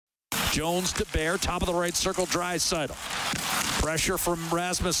Jones to Bear, top of the right circle, Draisaitl. Pressure from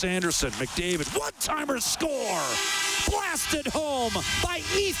Rasmus Andersson. McDavid, one-timer score! Blasted home by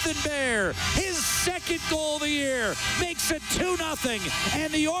Ethan Bear. His second goal of the year makes it 2-0.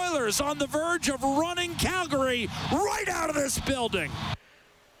 And the Oilers on the verge of running Calgary right out of this building.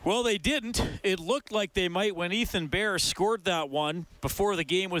 Well, they didn't. It looked like they might when Ethan Bear scored that one before the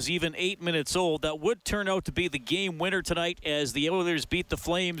game was even 8 minutes old. That would turn out to be the game winner tonight as the Oilers beat the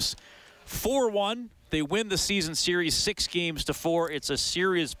Flames 4-1. They win the season series 6-4. It's a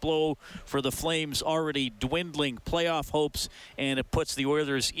serious blow for the Flames' already dwindling playoff hopes, and it puts the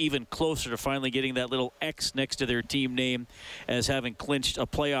Oilers even closer to finally getting that little X next to their team name as having clinched a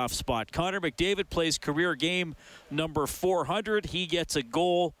playoff spot. Connor McDavid plays career game number 400. He gets a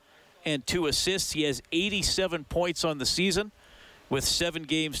goal and 2 assists. He has 87 points on the season with 7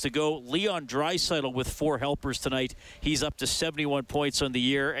 games to go. Leon Draisaitl with 4 helpers tonight. He's up to 71 points on the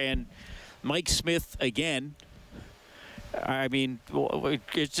year, and Mike Smith, again, I mean,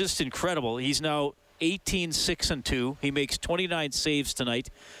 it's just incredible. He's now 18-6-2. He makes 29 saves tonight,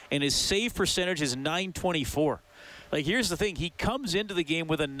 and his save percentage is .924. Like, here's the thing. He comes into the game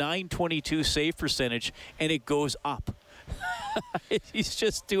with a .922 save percentage, and it goes up. He's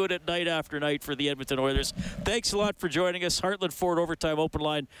just doing it night after night for the Edmonton Oilers. Thanks a lot for joining us. Heartland Ford Overtime Open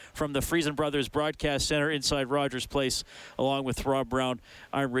Line from the Friesen Brothers Broadcast Center inside Rogers Place, along with Rob Brown.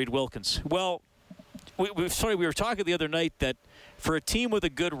 I'm Reed Wilkins. Well, we were talking the other night that for a team with a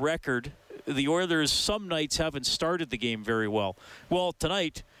good record, the Oilers some nights haven't started the game very well. Well,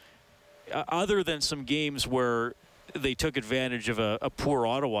 tonight, other than some games where they took advantage of a poor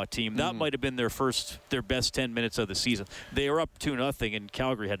Ottawa team, that might have been their best 10 minutes of the season. They were up 2-0, and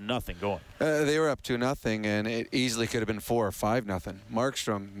Calgary had nothing going. They were up 2-0, and it easily could have been 4 or 5-0.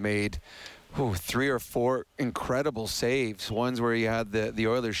 Markstrom made 3 or 4 incredible saves. Ones where you had the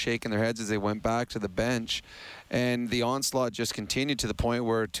Oilers shaking their heads as they went back to the bench, and the onslaught just continued to the point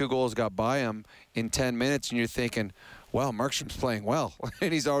where 2 goals got by him in 10 minutes, and you're thinking, wow, Markstrom's playing well.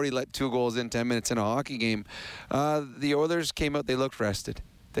 And he's already let 2 goals in 10 minutes in a hockey game. The Oilers came out, they looked rested.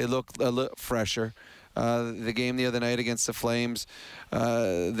 They looked a little fresher. The game the other night against the Flames,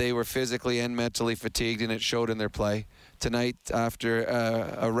 they were physically and mentally fatigued, and it showed in their play. Tonight, after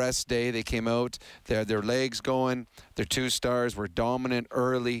a rest day, they came out. They had their legs going. Their 2 stars were dominant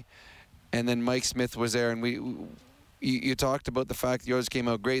early. And then Mike Smith was there, and you talked about the fact the Oilers came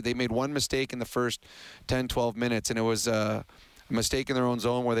out great. They made one mistake in the first 10, 12 minutes, and it was a mistake in their own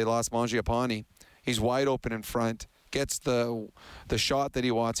zone where they lost Mangiapane. He's wide open in front, gets the shot that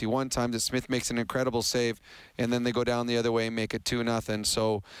he wants. He one-times it. Smith makes an incredible save, and then they go down the other way and make it 2-0.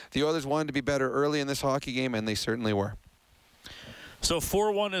 So the Oilers wanted to be better early in this hockey game, and they certainly were. So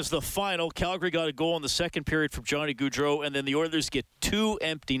 4-1 is the final. Calgary got a goal in the second period from Johnny Gaudreau, and then the Oilers get 2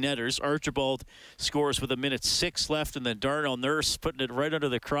 empty netters. Archibald scores with 1:06 left, and then Darnell Nurse putting it right under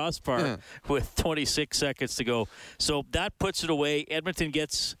the crossbar with 26 seconds to go. So that puts it away. Edmonton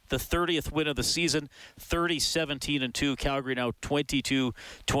gets the 30th win of the season, 30-17-2. Calgary now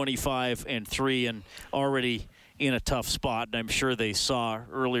 22-25-3, and already in a tough spot. And I'm sure they saw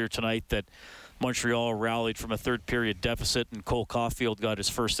earlier tonight that Montreal rallied from a third-period deficit, and Cole Caulfield got his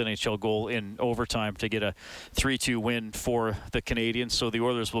first NHL goal in overtime to get a 3-2 win for the Canadiens. So the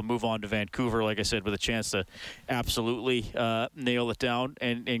Oilers will move on to Vancouver, like I said, with a chance to absolutely nail it down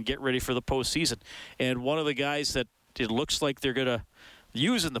and get ready for the postseason. And one of the guys that it looks like they're going to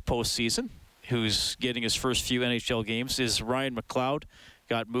use in the postseason, who's getting his first few NHL games, is Ryan McLeod.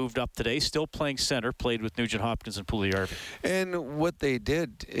 Got moved up today, still playing center, played with Nugent Hopkins and Puljujarvi. And what they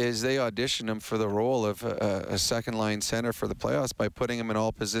did is they auditioned him for the role of a second-line center for the playoffs by putting him in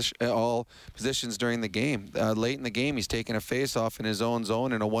all positions during the game. Late in the game, he's taking a face-off in his own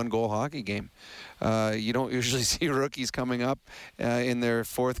zone in a 1-goal hockey game. You don't usually see rookies coming up in their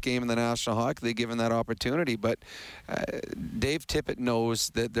 4th game in the National Hockey League given that opportunity. But Dave Tippett knows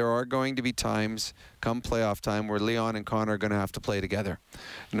that there are going to be times come playoff time where Leon and Connor are going to have to play together.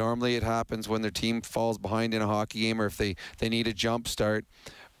 Normally it happens when their team falls behind in a hockey game or if they need a jump start.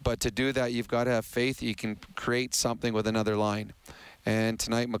 But to do that, you've got to have faith you can create something with another line. And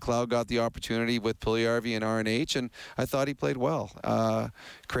tonight, McLeod got the opportunity with Puljujarvi and RNH, and I thought he played well.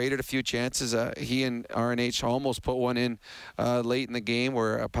 Created a few chances. He and RNH almost put one in late in the game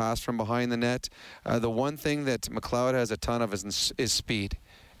where a pass from behind the net. The one thing that McLeod has a ton of is speed.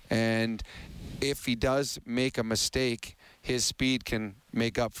 And if he does make a mistake, his speed can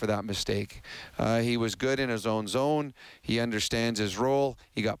make up for that mistake. He was good in his own zone. He understands his role.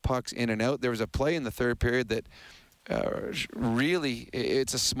 He got pucks in and out. There was a play in the third period that really,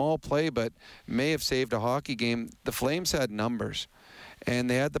 it's a small play, but may have saved a hockey game. The Flames had numbers. and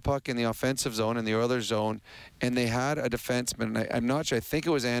they had the puck in the offensive zone, in the Oilers zone, and they had a defenseman. I'm not sure. I think it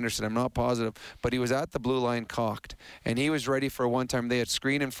was Anderson. I'm not positive, but he was at the blue line cocked, and he was ready for a one-time. They had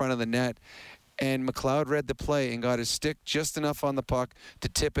screen in front of the net, and McLeod read the play and got his stick just enough on the puck to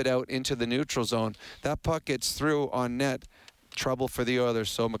tip it out into the neutral zone. That puck gets through on net. Trouble for the Oilers.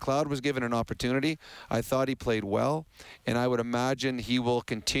 So McLeod was given an opportunity. I thought he played well, and I would imagine he will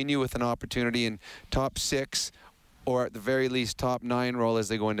continue with an opportunity in top 6 or at the very least top 9 role as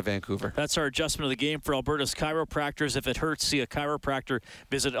they go into Vancouver. That's our adjustment of the game for Alberta's chiropractors. If it hurts, see a chiropractor.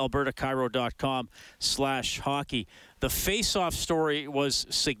 Visit albertachiro.com/hockey. The face-off story was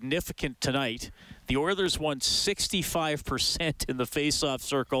significant tonight. The Oilers won 65% in the face-off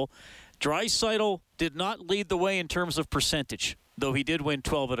circle. Draisaitl did not lead the way in terms of percentage, though he did win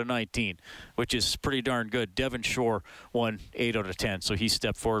 12 out of 19, which is pretty darn good. Devon Shore won 8 out of 10, so he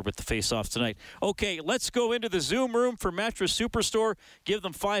stepped forward with the face-off tonight. Okay, let's go into the Zoom room for Mattress Superstore. Give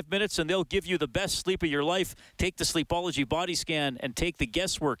them 5 minutes, and they'll give you the best sleep of your life. Take the Sleepology body scan and take the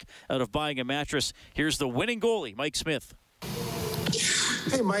guesswork out of buying a mattress. Here's the winning goalie, Mike Smith.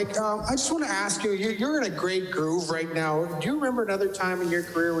 Hey, Mike, I just want to ask you, you're in a great groove right now. Do you remember another time in your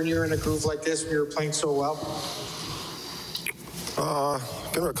career when you were in a groove like this, when you were playing so well? I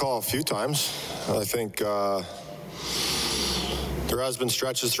can recall a few times. I think there has been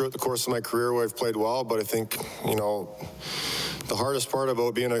stretches throughout the course of my career where I've played well, but I think, the hardest part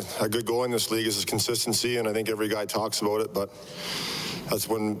about being a good goalie in this league is consistency, and I think every guy talks about it, but that's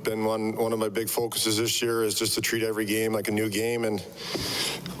been one of my big focuses this year, is just to treat every game like a new game and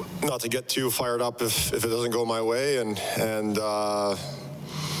not to get too fired up if it doesn't go my way. And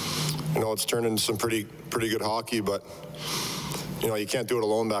it's turned into some pretty good hockey, but you can't do it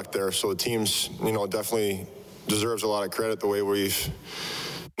alone back there. So the team's definitely deserves a lot of credit the way we've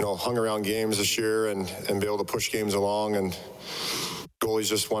hung around games this year and be able to push games along. And goalie's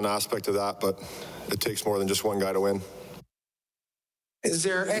just one aspect of that, but it takes more than just one guy to win. Is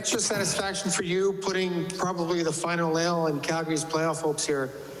there extra satisfaction for you putting probably the final nail in Calgary's playoff hopes here,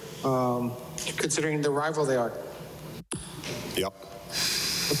 considering the rival they are? Yep.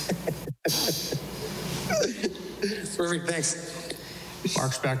 Perfect, thanks.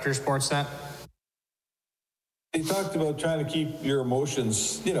 Mark Spector, Sportsnet. You talked about trying to keep your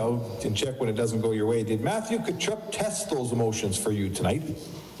emotions, in check when it doesn't go your way. Did Matthew Tkachuk test those emotions for you tonight?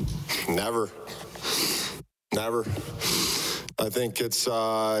 Never. I think it's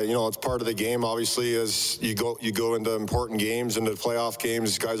it's part of the game. Obviously, as you go into important games, into playoff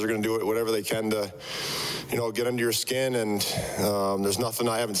games, guys are going to do it whatever they can to, get under your skin. And there's nothing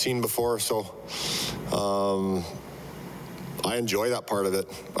I haven't seen before, so I enjoy that part of it.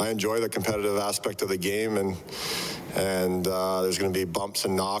 I enjoy the competitive aspect of the game, and there's going to be bumps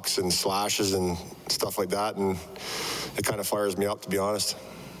and knocks and slashes and stuff like that, and it kind of fires me up, to be honest.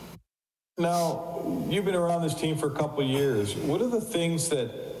 Now, you've been around this team for a couple of years. What are the things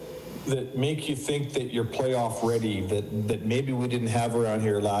that make you think that you're playoff ready, that maybe we didn't have around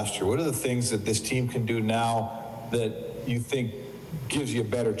here last year? What are the things that this team can do now that you think gives you a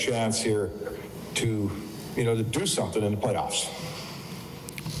better chance here to do something in the playoffs?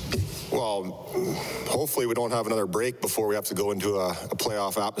 Well, hopefully we don't have another break before we have to go into a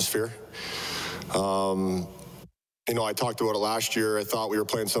playoff atmosphere. I talked about it last year. I thought we were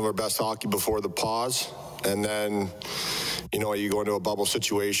playing some of our best hockey before the pause. And then, you go into a bubble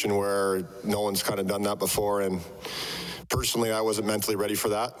situation where no one's kind of done that before. And personally, I wasn't mentally ready for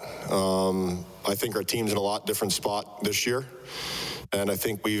that. I think our team's in a lot different spot this year. And I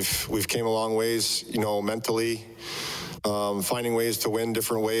think we've came a long ways, mentally, finding ways to win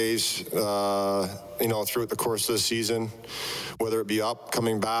different ways, throughout the course of the season, whether it be up,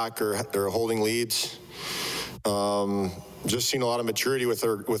 coming back, or holding leads. Just seen a lot of maturity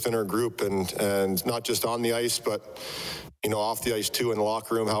within our group, and not just on the ice, but off the ice too, in the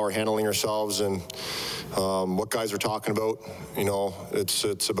locker room, how we're handling ourselves, and what guys are talking about.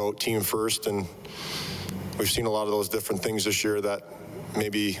 It's about team first, and we've seen a lot of those different things this year that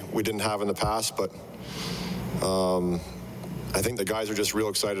maybe we didn't have in the past, but I think the guys are just real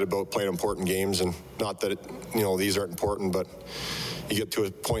excited about playing important games, and not that these aren't important, but you get to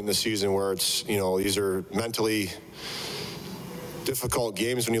a point in the season where it's, these are mentally difficult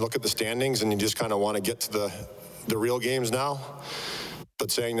games when you look at the standings, and you just kind of want to get to the real games now.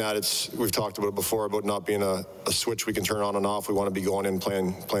 But saying that, we've talked about it before, about not being a switch we can turn on and off. We want to be going in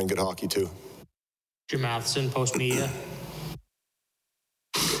playing good hockey too. Jim Matheson, Post Media.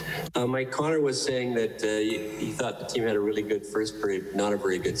 Mike, Connor was saying that he thought the team had a really good first period, not a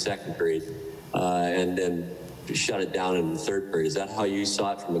very good second period, and then shut it down in the third period. Is that how you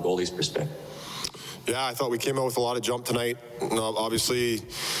saw it from the goalie's perspective? Yeah, I thought we came out with a lot of jump tonight. Obviously,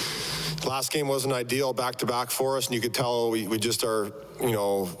 last game wasn't ideal back-to-back for us, and you could tell we just our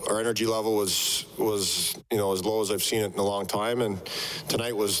energy level was as low as I've seen it in a long time, and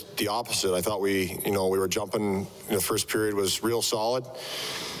tonight was the opposite. I thought we were jumping. The first period was real solid,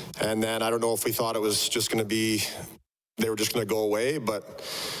 and then I don't know if we thought it was just going to be, they were just going to go away, but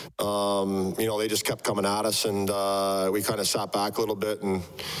they just kept coming at us, and we kind of sat back a little bit and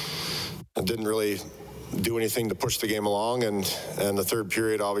didn't really do anything to push the game along. And the third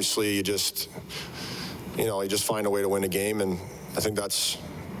period, obviously, you just find a way to win a game, and I think that's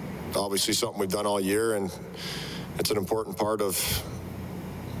obviously something we've done all year, and it's an important part of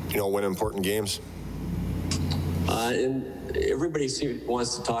winning important games. And everybody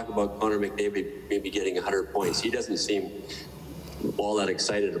wants to talk about Connor McDavid maybe getting 100 points. He doesn't seem all that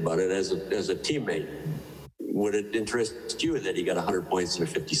excited about it as a teammate. Would it interest you that he got 100 points in a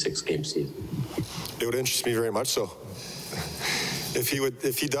 56-game season? It would interest me very much so. If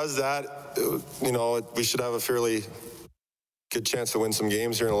he does that, we should have a fairly good chance to win some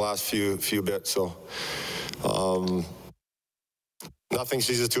games here in the last few bits. So, nothing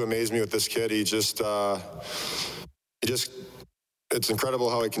ceases to amaze me with this kid. It's incredible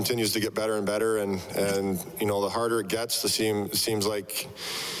how he continues to get better and better. And the harder it gets, it seems like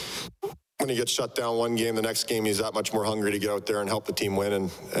when he gets shut down one game, the next game he's that much more hungry to get out there and help the team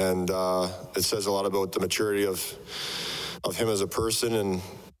win. And it says a lot about the maturity of him as a person. And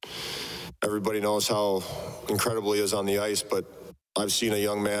everybody knows how incredible he is on the ice, but I've seen a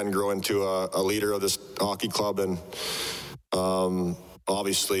young man grow into a leader of this hockey club, and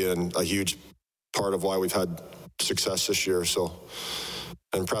obviously a huge part of why we've had success this year. So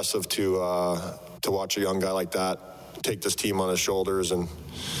impressive to watch a young guy like that take this team on his shoulders and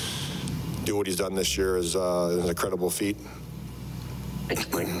do what he's done this year is an incredible feat. Thanks,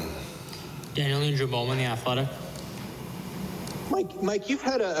 Mike. Daniel Ingram-Bowman, The Athletic. Mike, you've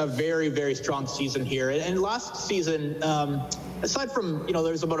had a very, very strong season here. And last season, aside from, there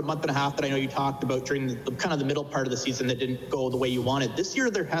was about a month and a half that I know you talked about during the kind of the middle part of the season that didn't go the way you wanted. This year,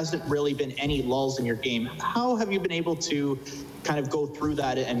 there hasn't really been any lulls in your game. How have you been able to kind of go through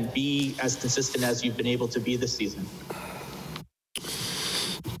that and be as consistent as you've been able to be this season?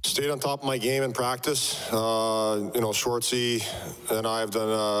 Stayed on top of my game in practice. Schwartzy and I have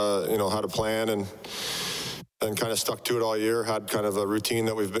done, had a plan and kind of stuck to it all year. Had kind of a routine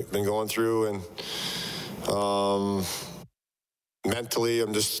that we've been going through, and mentally,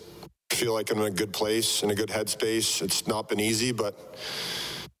 I'm just feel like I'm in a good place, in a good headspace. It's not been easy, but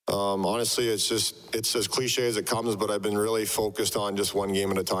honestly, it's as cliche as it comes. But I've been really focused on just one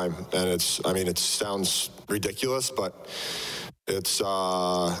game at a time, and it sounds ridiculous, but it's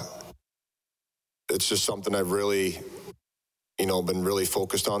just something I've really, been really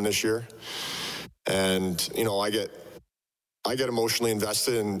focused on this year. And, I get emotionally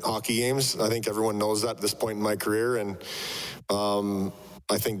invested in hockey games. I think everyone knows that at this point in my career. And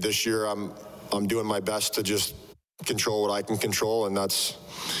I think this year I'm doing my best to just control what I can control. And that's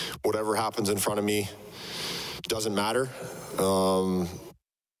whatever happens in front of me doesn't matter.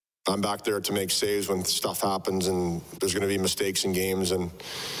 I'm back there to make saves when stuff happens and there's going to be mistakes in games. And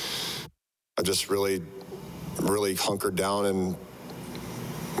I just really, really hunkered down and,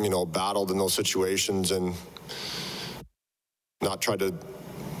 battled in those situations and not tried to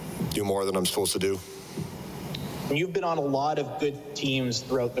do more than I'm supposed to do. You've been on a lot of good teams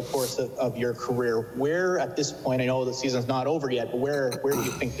throughout the course of your career. Where, at this point, I know the season's not over yet, but where do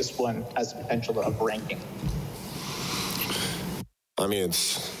you think this one has the potential of ranking? I mean,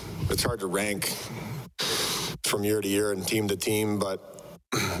 it's hard to rank from year to year and team to team, but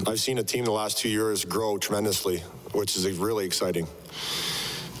I've seen a team the last 2 years grow tremendously, which is really exciting.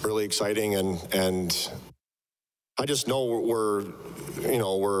 Really exciting, and I just know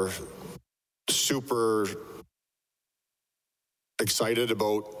we're super excited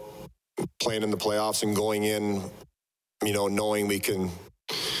about playing in the playoffs and going in, knowing we can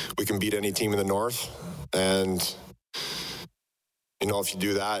beat any team in the North. And if you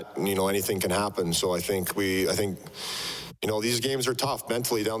do that, anything can happen. So I think these games are tough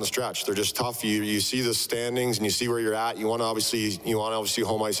mentally down the stretch. They're just tough. You see the standings and you see where you're at. You want to obviously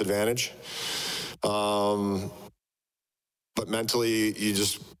home ice advantage. But mentally,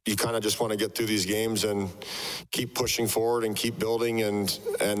 you kind of just want to get through these games and keep pushing forward and keep building and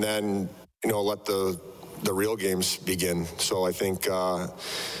then let the real games begin. So I think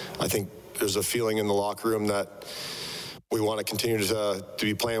there's a feeling in the locker room that we want to continue to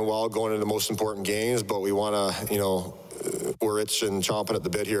be playing well, going into the most important games, but we want to we're itching and chomping at the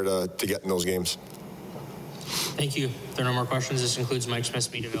bit here to get in those games. Thank you. If there are no more questions, this includes Mike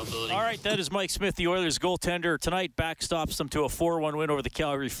Smith's media availability. All right, that is Mike Smith, the Oilers goaltender. Tonight backstops them to a 4-1 win over the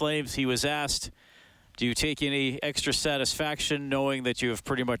Calgary Flames. He was asked, do you take any extra satisfaction knowing that you have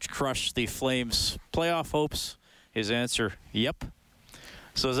pretty much crushed the Flames' playoff hopes? His answer, yep.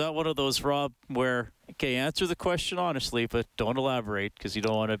 So is that one of those, Rob, where, okay, answer the question honestly, but don't elaborate because you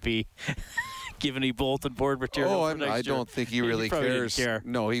don't want to be giving any bulletin board material for next I year? don't think he really cares. Care.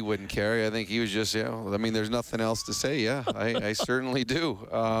 No, he wouldn't care. I think he was just, I mean, there's nothing else to say. Yeah, I certainly do.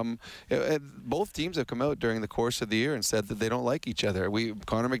 Both teams have come out during the course of the year and said that they don't like each other.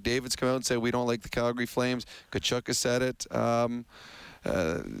 Connor McDavid's come out and said we don't like the Calgary Flames. Tkachuk has said it.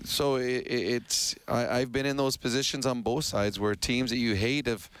 So I've been in those positions on both sides where teams that you hate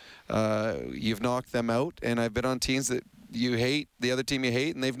you've knocked them out, and I've been on teams that you hate, the other team you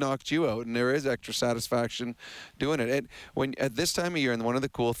hate, and they've knocked you out, and there is extra satisfaction doing it. And at this time of year, and one of the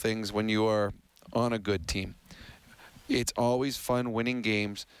cool things when you are on a good team, it's always fun winning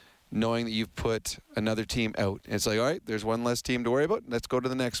games, knowing that you've put another team out. It's like, all right, there's one less team to worry about. Let's go to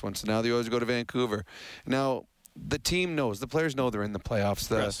the next one. So now the Oilers go to Vancouver. Now, the team knows, the players know they're in the playoffs.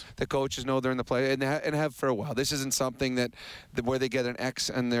 The coaches know they're in the play and have for a while. This isn't something that where they get an X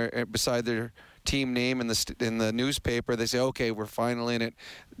and they're beside their team name in the newspaper. They say, okay, we're finally in it.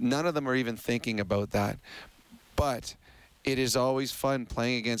 None of them are even thinking about that. But it is always fun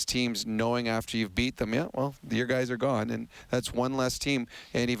playing against teams knowing after you've beat them, yeah, well, your guys are gone, and that's one less team.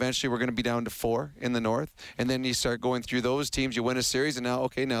 And eventually we're going to be down to 4 in the North. And then you start going through those teams. You win a series, and now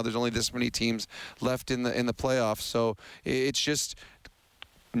there's only this many teams left in the playoffs. So it's just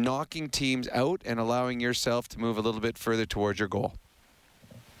knocking teams out and allowing yourself to move a little bit further towards your goal.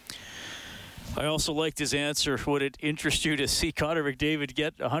 I also liked his answer. Would it interest you to see Connor McDavid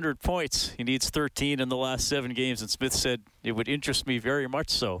get 100 points? He needs 13 in the last 7 games. And Smith said, it would interest me very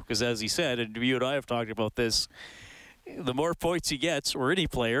much so. Because as he said, and you and I have talked about this, the more points he gets, or any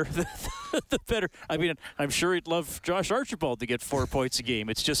player, the better. I mean, I'm sure he'd love Josh Archibald to get 4 points a game.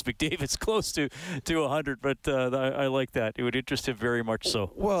 It's just McDavid's close to 100. But I like that. It would interest him very much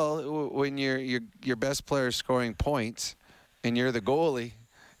so. Well, when your best player is scoring points and you're the goalie,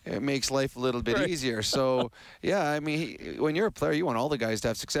 it makes life a little bit easier. So, yeah, I mean, when you're a player, you want all the guys to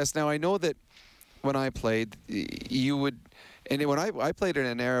have success. Now, I know that when I played, you would, and when I played in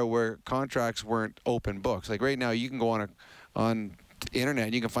an era where contracts weren't open books. Like right now, you can go on internet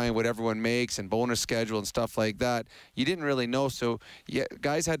and you can find what everyone makes and bonus schedule and stuff like that. You didn't really know, so yeah,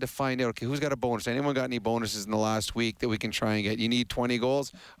 guys had to find out, okay, who's got a bonus? Anyone got any bonuses in the last week that we can try and get? You need 20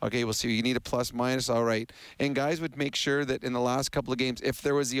 goals? Okay, we'll see. You need a plus minus? All right. And guys would make sure that in the last couple of games, if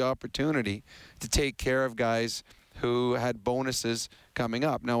there was the opportunity to take care of guys who had bonuses coming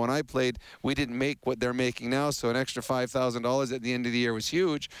up. Now, when I played, we didn't make what they're making now, so an extra $5,000 at the end of the year was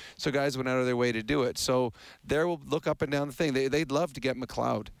huge, so guys went out of their way to do it. So there will look up and down the thing. They'd love to get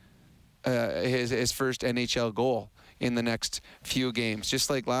McLeod his first NHL goal in the next few games. Just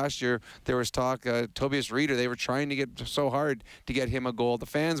like last year, there was talk, Tobias Reeder, they were trying to get so hard to get him a goal. The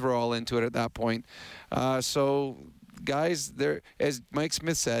fans were all into it at that point. So guys, as Mike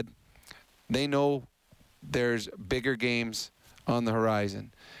Smith said, they know there's bigger games on the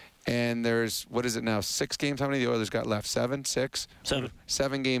horizon. And there's, what is it now, 6 games? How many of the Oilers got left? 7? 6?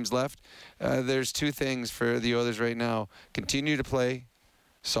 7 games left. There's 2 things for the Oilers right now. Continue to play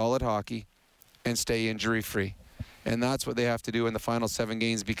solid hockey and stay injury-free. And that's what they have to do in the final 7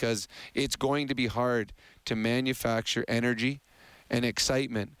 games, because it's going to be hard to manufacture energy and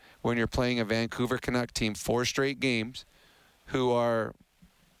excitement when you're playing a Vancouver Canuck team 4 straight games who are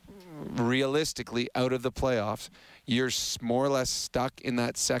realistically out of the playoffs. You're more or less stuck in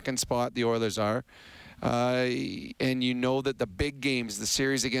that second spot, the Oilers are. And you know that the big games, the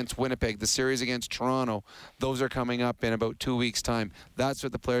series against Winnipeg, the series against Toronto, those are coming up in about 2 weeks' time. That's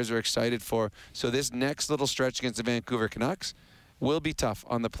what the players are excited for. So this next little stretch against the Vancouver Canucks will be tough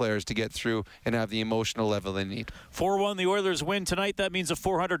on the players to get through and have the emotional level they need. 4-1, the Oilers win tonight. That means a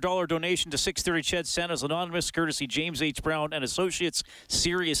 $400 donation to 630 CHED Santa's Anonymous, courtesy James H. Brown and Associates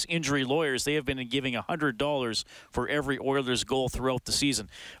Serious Injury Lawyers. They have been giving $100 for every Oilers goal throughout the season.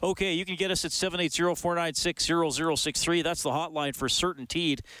 Okay, you can get us at 780-496-0063. That's the hotline for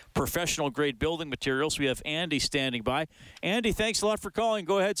CertainTeed professional-grade building materials. We have Andy standing by. Andy, thanks a lot for calling.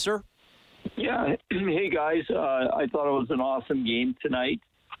 Go ahead, sir. Yeah. Hey, guys. I thought it was an awesome game tonight.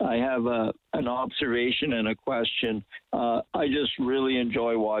 I have an observation and a question. I just really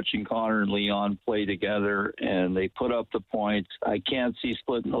enjoy watching Connor and Leon play together, and they put up the points. I can't see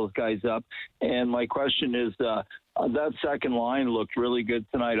splitting those guys up. And my question is, that second line looked really good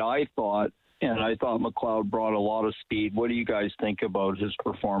tonight, I thought, and I thought McLeod brought a lot of speed. What do you guys think about his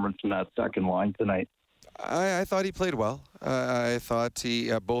performance in that second line tonight? I thought he played well. I thought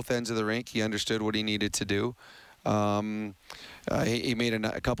he, at both ends of the rink, he understood what he needed to do. He made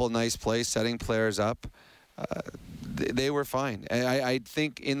a couple of nice plays, setting players up. They were fine. I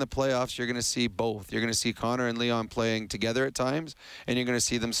think in the playoffs you're going to see both. You're going to see Connor and Leon playing together at times, and you're going to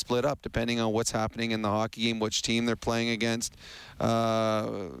see them split up depending on what's happening in the hockey game, which team they're playing against,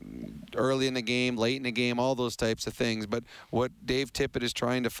 early in the game, late in the game, all those types of things. But what Dave Tippett is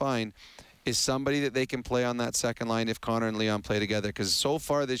trying to find is somebody that they can play on that second line if Connor and Leon play together. Because so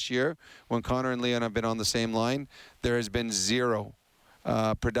far this year, when Connor and Leon have been on the same line, there has been zero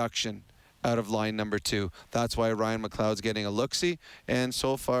production out of line number 2. That's why Ryan McLeod's getting a look-see, and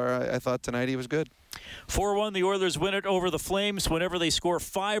so far I thought tonight he was good. 4-1, the Oilers win it over the Flames. Whenever they score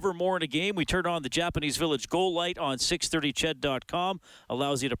 5 or more in a game, we turn on the Japanese Village goal light on 630ched.com.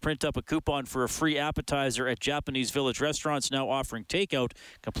 Allows you to print up a coupon for a free appetizer at Japanese Village restaurants, now offering takeout.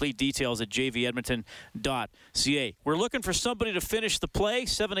 Complete details at jvedmonton.ca. We're looking for somebody to finish the play,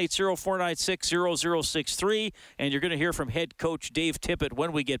 780-496-0063, and you're going to hear from head coach Dave Tippett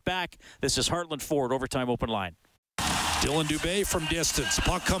when we get back. This is Heartland Ford Overtime Open Line. Dylan Dubé from distance.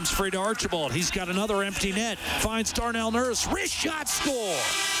 Puck comes free to Archibald. He's got another empty net. Finds Darnell Nurse. Wrist shot, score.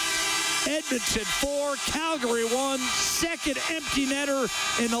 Edmonton 4, Calgary 1. Second empty netter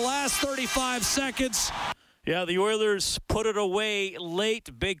in the last 35 seconds. Yeah, the Oilers put it away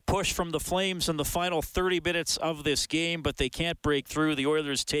late. Big push from the Flames in the final 30 minutes of this game, but they can't break through. The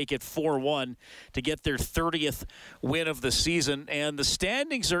Oilers take it 4-1 to get their 30th win of the season. And the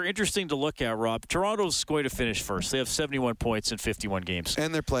standings are interesting to look at, Rob. Toronto's going to finish first. They have 71 points in 51 games.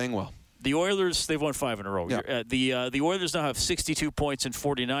 And they're playing well. The Oilers, they've won 5 in a row. Yeah. The Oilers now have 62 points in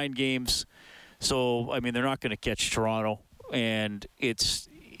 49 games. So, I mean, they're not going to catch Toronto. And it's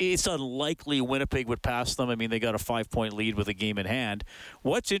unlikely Winnipeg would pass them. I mean, they got a 5-point lead with a game in hand.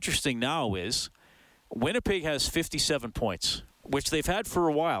 What's interesting now is Winnipeg has 57 points, which they've had for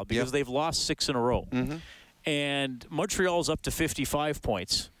a while because they've lost 6 in a row. Mm-hmm. And Montreal's up to 55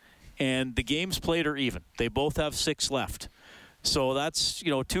 points, and the games played are even. They both have 6 left. So that's,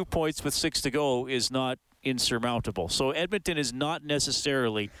 2 points with 6 to go is not insurmountable. So Edmonton is not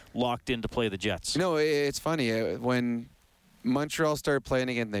necessarily locked in to play the Jets. It's funny. When Montreal started playing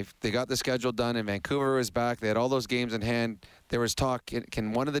again, they got the schedule done, and Vancouver was back. They had all those games in hand. There was talk,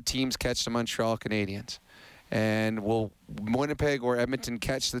 can one of the teams catch the Montreal Canadiens? And will Winnipeg or Edmonton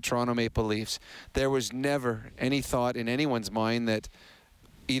catch the Toronto Maple Leafs? There was never any thought in anyone's mind that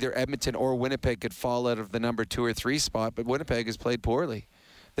either Edmonton or Winnipeg could fall out of the number 2 or 3 spot, but Winnipeg has played poorly.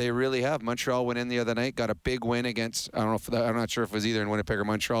 They really have. Montreal went in the other night, got a big win against, I'm not sure if it was either in Winnipeg or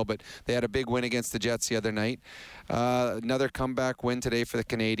Montreal, but they had a big win against the Jets the other night. Another comeback win today for the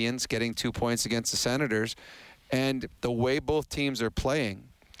Canadiens, getting 2 points against the Senators. And the way both teams are playing,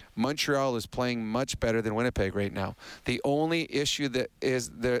 Montreal is playing much better than Winnipeg right now. The only issue that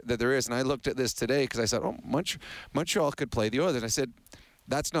there is, and I looked at this today because I said, Montreal could play the Oilers. And I said,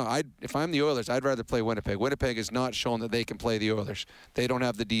 that's not. If I'm the Oilers, I'd rather play Winnipeg. Winnipeg has not shown that they can play the Oilers. They don't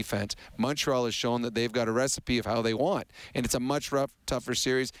have the defense. Montreal has shown that they've got a recipe of how they want, and it's a much tougher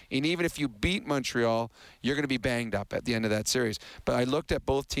series. And even if you beat Montreal, you're going to be banged up at the end of that series. But I looked at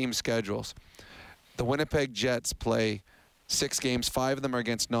both teams' schedules. The Winnipeg Jets play 6 games. 5 of them are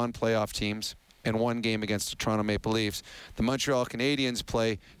against non-playoff teams, and 1 game against the Toronto Maple Leafs. The Montreal Canadiens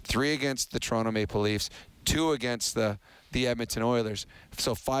play 3 against the Toronto Maple Leafs, 2 against the Edmonton Oilers.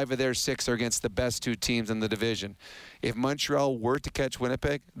 So 5 of their 6 are against the best 2 teams in the division. If Montreal were to catch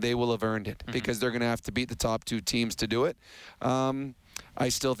Winnipeg, they will have earned it because they're going to have to beat the top 2 teams to do it. I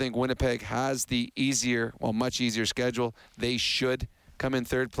still think Winnipeg has the much easier schedule. They should come in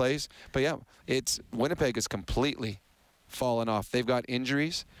 3rd place. But yeah, Winnipeg is completely fallen off. They've got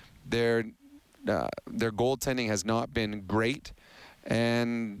injuries. Their goaltending has not been great,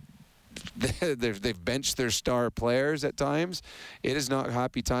 and they've benched their star players at times. It is not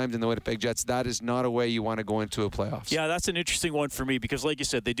happy times in the Winnipeg Jets. That is not a way you want to go into a playoffs. Yeah, that's an interesting one for me because, like you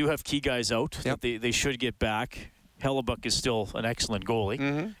said, they do have key guys out that they should get back. Hellebuck is still an excellent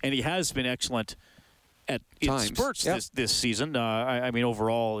goalie, and he has been excellent in spurts this season. I mean,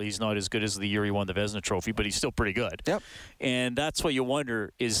 overall, he's not as good as the year he won the Vezina Trophy, but he's still pretty good. Yep. And that's what you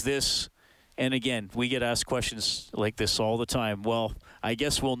wonder, is this... And again, we get asked questions like this all the time. Well, I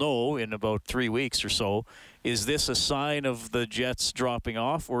guess we'll know in about 3 weeks or so. Is this a sign of the Jets dropping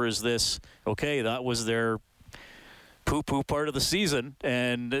off, or is this, okay, that was their poo-poo part of the season,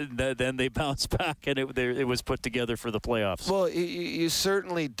 and then they bounced back, and it was put together for the playoffs? Well, you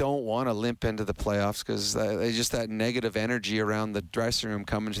certainly don't want to limp into the playoffs because there's just that negative energy around the dressing room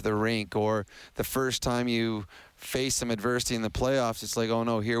coming to the rink, or the first time you face some adversity in the playoffs, it's like, oh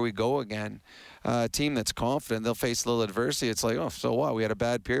no, here we go again. A team that's confident, they'll face a little adversity. It's like, oh, so what? We had a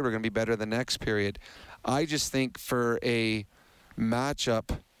bad period. We're going to be better the next period. I just think for a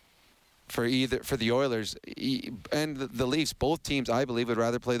matchup for the Oilers and the Leafs, both teams, I believe, would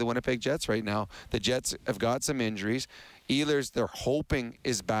rather play the Winnipeg Jets right now. The Jets have got some injuries. Ehlers, they're hoping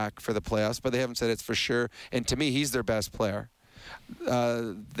is back for the playoffs, but they haven't said it's for sure. And to me, he's their best player.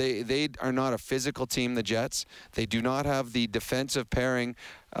 They are not a physical team, the Jets. They do not have the defensive pairing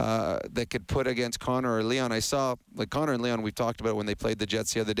that could put against Connor or Leon. I saw, like Connor and Leon, we talked about when they played the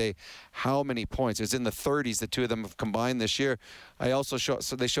Jets the other day, how many points. It's in the 30s, the two of them have combined this year. I also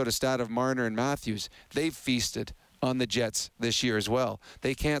they showed a stat of Marner and Matthews. They've feasted on the Jets this year as well.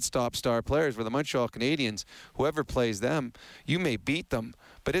 They can't stop star players. With the Montreal Canadiens, whoever plays them, you may beat them,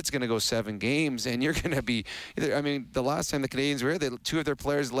 but it's going to go 7 games, and you're going to be either. I mean, the last time the Canadiens were here, 2 of their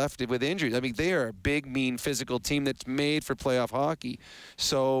players left with injuries. I mean, they are a big, mean, physical team that's made for playoff hockey.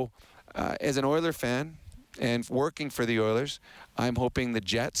 So, as an Oiler fan and working for the Oilers, I'm hoping the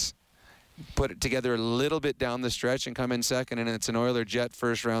Jets put it together a little bit down the stretch and come in second, and it's an Oiler-Jet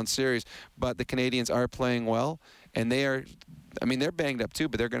first-round series. But the Canadiens are playing well, and they are. I mean, they're banged up too,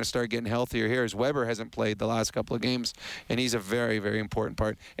 but they're going to start getting healthier here as Weber hasn't played the last couple of games, and he's a very, very important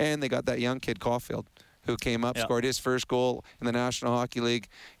part. And they got that young kid, Caulfield, who came up, scored his first goal in the National Hockey League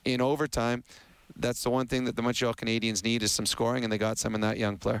in overtime. That's the one thing that the Montreal Canadiens need is some scoring, and they got some in that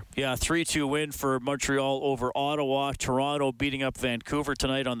young player. Yeah, 3-2 win for Montreal over Ottawa. Toronto beating up Vancouver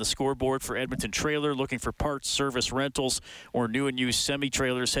tonight on the scoreboard for Edmonton Trailer. Looking for parts, service, rentals, or new and used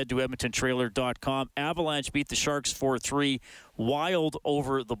semi-trailers, head to edmontontrailer.com. Avalanche beat the Sharks 4-3. Wild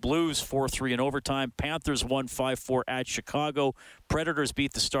over the Blues 4-3 in overtime. Panthers won 5-4 at Chicago. Predators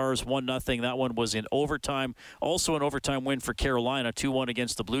beat the Stars 1-0. That one was in overtime. Also an overtime win for Carolina, 2-1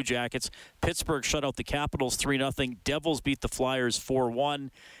 against the Blue Jackets. Pittsburgh shut out the Capitals 3-0. Devils beat the Flyers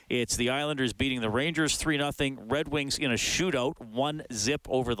 4-1. It's the Islanders beating the Rangers 3-0. Red Wings in a shootout, 1-0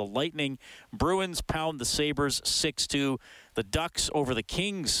 over the Lightning. Bruins pound the Sabres 6-2. The Ducks over the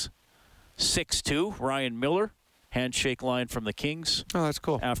Kings 6-2. Ryan Miller. Handshake line from the Kings. Oh, that's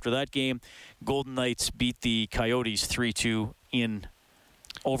cool. After that game, Golden Knights beat the Coyotes 3-2 in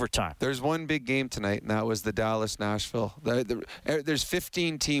overtime. There's one big game tonight, and that was the Dallas-Nashville. There's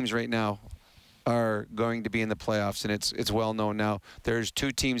 15 teams right now are going to be in the playoffs, and it's well known now. There's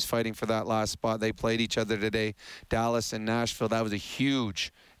 2 teams fighting for that last spot. They played each other today, Dallas and Nashville. That was a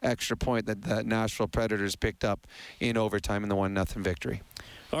huge extra point that the Nashville Predators picked up in overtime in the 1-0 victory.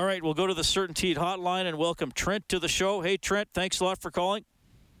 All right, we'll go to the CertainTeed hotline and welcome Trent to the show. Hey, Trent, thanks a lot for calling.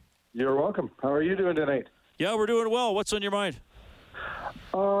 You're welcome. How are you doing tonight? Yeah, we're doing well. What's on your mind?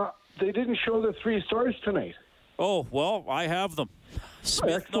 They didn't show the 3 stars tonight. Oh, well, I have them.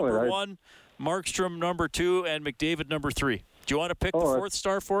 Smith, number 1, Markstrom, number 2, and McDavid, number 3. Do you want to pick the 4th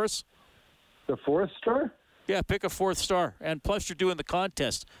star for us? The 4th star? Yeah, pick a 4th star. And plus, you're doing the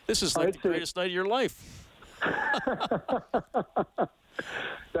contest. This is like the greatest night of your life.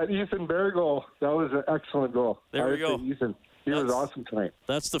 That Ethan Bear goal, that was an excellent goal. There we go. Ethan, he was awesome tonight.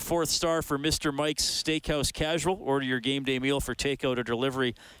 That's the 4th star for Mr. Mike's Steakhouse Casual. Order your game day meal for takeout or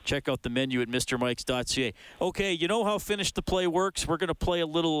delivery. Check out the menu at mrmikes.ca. Okay, you know how Finish the Play works? We're going to play a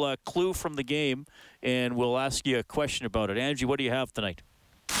little clue from the game, and we'll ask you a question about it. Angie, what do you have tonight?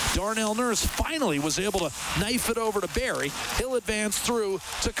 Darnell Nurse finally was able to knife it over to Barry. He'll advance through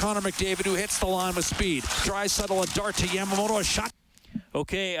to Connor McDavid, who hits the line with speed. Draisaitl a dart to Yamamoto, a shot.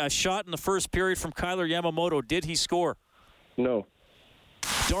 Okay, a shot in the first period from Kyler Yamamoto. Did he score? No.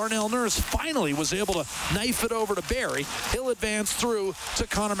 Darnell Nurse finally was able to knife it over to Barry. He'll advance through to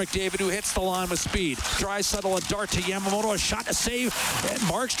Connor McDavid, who hits the line with speed. Draisaitl a dart to Yamamoto, a shot to save. And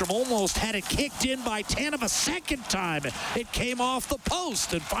Markstrom almost had it kicked in by Tanev a second time. It came off the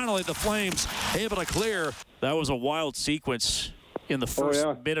post, and finally the Flames able to clear. That was a wild sequence in the first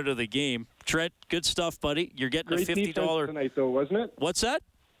minute of the game. Trent, good stuff, buddy. You're getting Great a $50 defense tonight, though, wasn't it? What's that?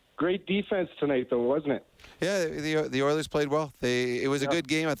 Great defense tonight, though, wasn't it? Yeah, the Oilers played well. It was a good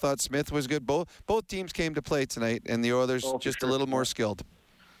game. I thought Smith was good. Both teams came to play tonight, and the Oilers just a little more skilled.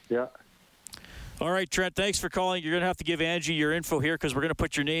 Yeah. All right, Trent, thanks for calling. You're going to have to give Angie your info here because we're going to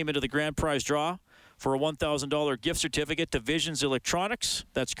put your name into the grand prize draw for a $1,000 gift certificate to Visions Electronics.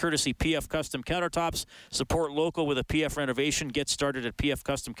 That's courtesy PF Custom Countertops. Support local with a PF renovation. Get started at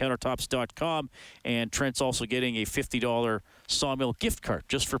pfcustomcountertops.com. And Trent's also getting a $50 Sawmill gift card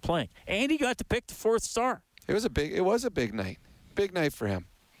just for playing. And he got to pick the 4th star. It was a big night. Big night for him.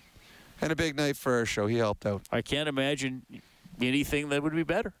 And a big night for our show. He helped out. I can't imagine anything that would be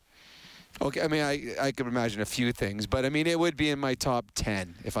better. Okay, I mean, I could imagine a few things, but I mean, it would be in my top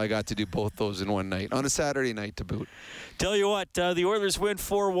 10 if I got to do both those in one night, on a Saturday night to boot. Tell you what, the Oilers win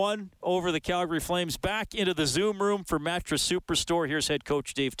 4-1 over the Calgary Flames. Back into the Zoom room for Mattress Superstore. Here's head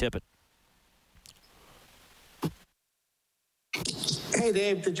coach Dave Tippett. Hey,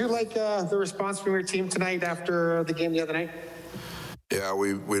 Dave, did you like the response from your team tonight after the game the other night? Yeah,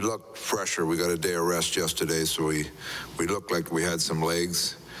 we looked fresher. We got a day of rest yesterday, so we looked like we had some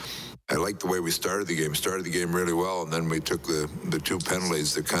legs. I liked the way we started the game. Started the game really well, and then we took the two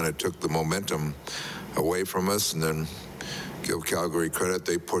penalties that kind of took the momentum away from us. And then give Calgary credit;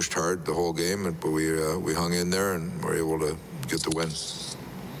 they pushed hard the whole game, but we hung in there and were able to get the win.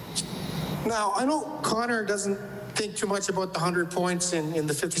 Now, I know Connor doesn't think too much about the 100 points in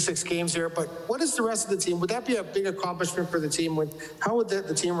the 56 games here, but what is the rest of the team? Would that be a big accomplishment for the team? How would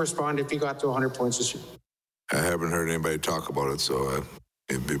the team respond if he got to 100 points this year? I haven't heard anybody talk about it, so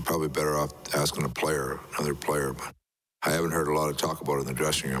it'd be probably better off asking another player, but I haven't heard a lot of talk about it in the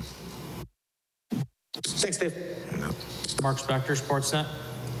dressing room. Thanks, Dave. Yeah. Mark Spector, Sportsnet.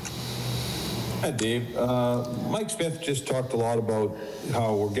 Hi, Dave. Mike Smith just talked a lot about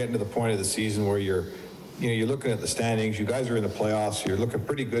how we're getting to the point of the season where you're looking at the standings. You guys are in the playoffs. You're looking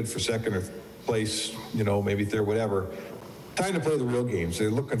pretty good for second or place, maybe third, whatever. Time to play the real games. They're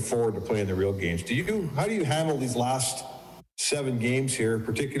looking forward to playing the real games. How do you handle these last 7 games here,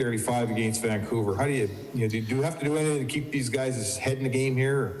 particularly 5 against Vancouver? How do you do you have to do anything to keep these guys' head in the game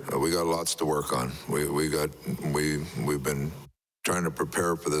here? We got lots to work on. We've been trying to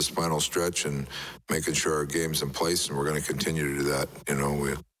prepare for this final stretch and making sure our game's in place, and we're going to continue to do that.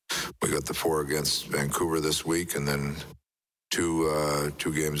 We got the 4 against Vancouver this week, and then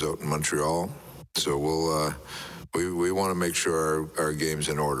two games out in Montreal. So we want to make sure our game's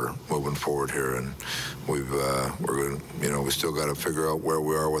in order moving forward here, and we're going to, we still got to figure out where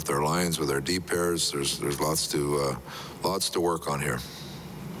we are with our lines, with our deep pairs. There's lots to work on here.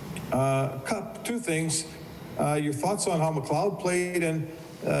 2 things. Your thoughts on how McLeod played and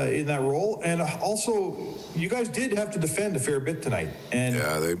in that role, and also you guys did have to defend a fair bit tonight, and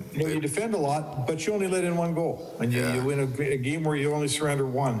you defend a lot, but you only let in 1 goal, and you win a game where you only surrender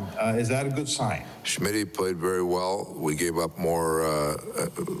 1. Is that a good sign? Schmidt played very well. We gave up more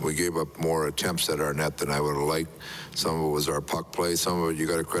attempts at our net than I would have liked. Some of it was our puck play. Some of it, you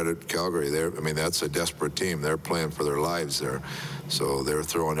got to credit Calgary. That's a desperate team. They're playing for their lives there, so they're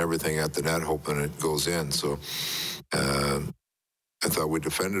throwing everything at the net, hoping it goes in. So I thought we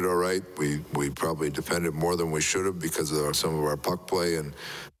defended all right. We probably defended more than we should have because of some of our puck play and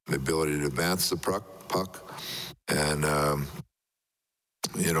the ability to advance the puck. And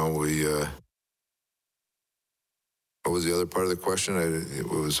what was the other part of the question? It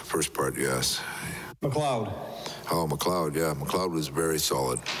was the first part, yes. McLeod. Oh, McLeod, yeah. McLeod was very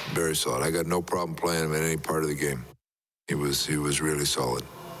solid, very solid. I got no problem playing him in any part of the game. He was really solid.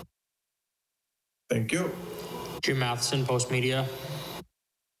 Thank you. Jim Matheson, Post Media.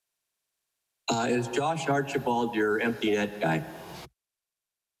 Is Josh Archibald your empty net guy?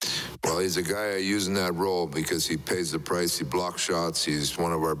 Well, he's a guy I use in that role because he pays the price. He blocks shots. He's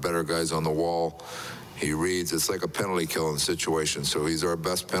one of our better guys on the wall. He reads. It's like a penalty killing situation. So he's our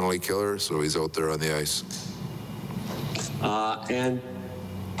best penalty killer. So he's out there on the ice. And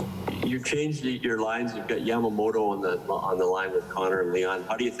you changed your lines. You've got Yamamoto on the line with Connor and Leon.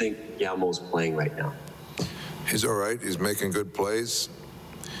 How do you think Yamo's playing right now? He's all right. He's making good plays.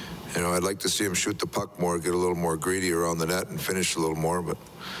 I'd like to see him shoot the puck more, get a little more greedy around the net and finish a little more, but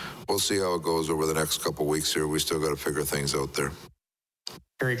we'll see how it goes over the next couple of weeks here. We still got to figure things out there.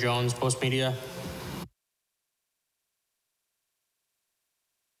 Terry Jones, Post Media.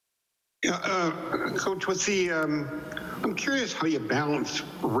 Yeah, Coach, with I'm curious how you balance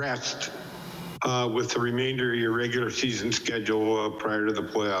rest with the remainder of your regular season schedule prior to the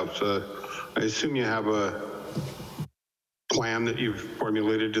playoffs. I assume you have a plan that you've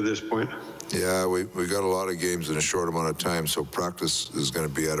formulated to this point? Yeah, we got a lot of games in a short amount of time, so practice is going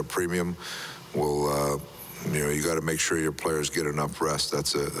to be at a premium. We'll, you got to make sure your players get enough rest.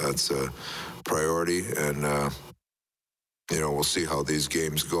 That's a priority, and we'll see how these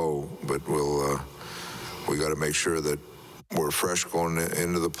games go. But we got to make sure that we're fresh going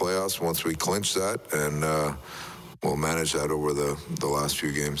into the playoffs once we clinch that, and we'll manage that over the last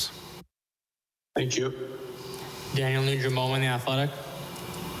few games. Thank you. Daniel Nugent-Bowman, The Athletic.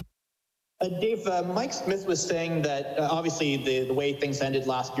 Dave, Mike Smith was saying that obviously the way things ended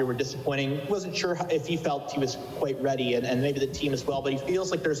last year were disappointing. Wasn't sure if he felt he was quite ready, and maybe the team as well, but he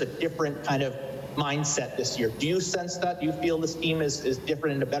feels like there's a different kind of mindset this year. Do you sense that? Do you feel this team is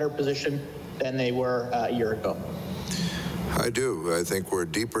different, in a better position than they were a year ago? I do. I think we're a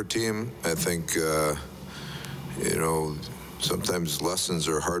deeper team. I think, sometimes lessons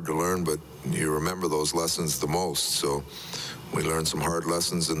are hard to learn, but you remember those lessons the most. So we learned some hard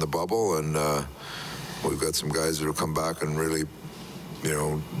lessons in the bubble, and we've got some guys that have come back and really,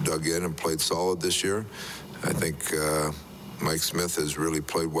 dug in and played solid this year. I think Mike Smith has really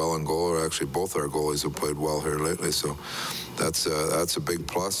played well in goal, or actually both our goalies have played well here lately. So that's a big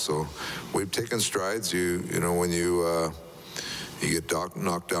plus. So we've taken strides. When you get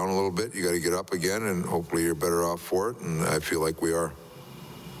knocked down a little bit, you got to get up again, and hopefully you're better off for it, and I feel like we are.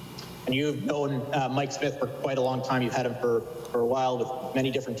 And you've known Mike Smith for quite a long time. You've had him for a while with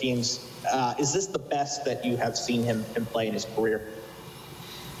many different teams. Is this the best that you have seen him play in his career?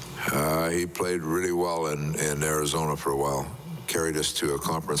 He played really well in Arizona for a while. Carried us to a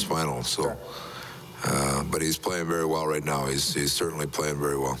conference final. So, sure. But he's playing very well right now. He's certainly playing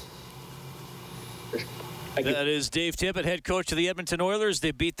very well. That is Dave Tippett, head coach of the Edmonton Oilers.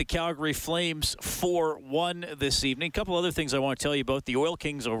 They beat the Calgary Flames 4-1 this evening. A couple other things I want to tell you about. The Oil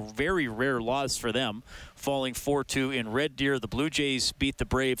Kings, a very rare loss for them, falling 4-2 in Red Deer. The Blue Jays beat the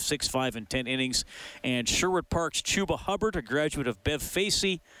Braves 6-5 in 10 innings. And Sherwood Park's Chuba Hubbard, a graduate of Bev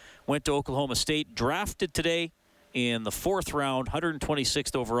Facey, went to Oklahoma State, drafted today in the 4th round,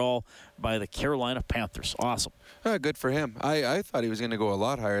 126th overall by the Carolina Panthers. Awesome. Good for him. I thought he was going to go a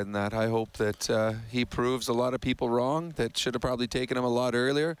lot higher than that. I hope that he proves a lot of people wrong that should have probably taken him a lot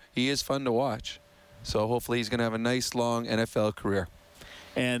earlier. He is fun to watch. So hopefully he's going to have a nice, long NFL career.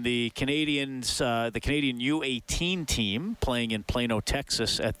 And the Canadians, the Canadian U18 team playing in Plano,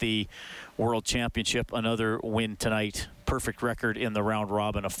 Texas at the World Championship, another win tonight. Perfect record in the round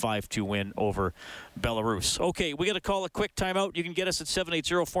robin, a 5-2 win over Belarus. Okay, we got to call a quick timeout. You can get us at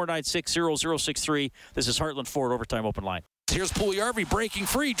 780-496-0063. This is Heartland Ford Overtime Open Line. Here's Puljujarvi breaking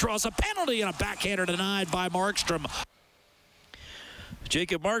free, draws a penalty, and a backhander denied by Markstrom.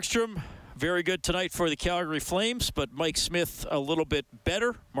 Jacob Markstrom, very good tonight for the Calgary Flames, but Mike Smith a little bit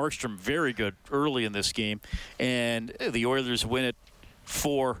better. Markstrom very good early in this game, and the Oilers win it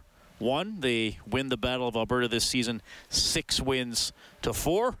 4-1. They win the Battle of Alberta this season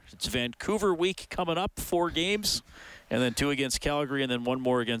 6-4. It's Vancouver week coming up, 4 games, and then 2 against Calgary, and then 1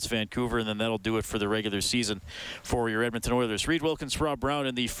 more against Vancouver, and then that'll do it for the regular season for your Edmonton Oilers. Reed Wilkins, Rob Brown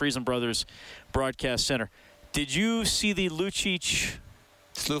in the Friesen Brothers Broadcast Center. Did you see the Lucic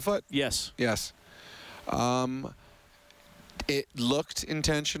slew foot? Yes. Yes. It looked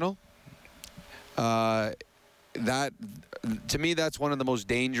intentional. That, to me, that's one of the most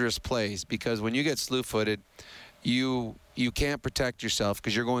dangerous plays, because when you get slew-footed, you can't protect yourself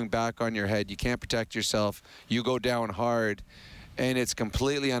because you're going back on your head. You can't protect yourself. You go down hard, and it's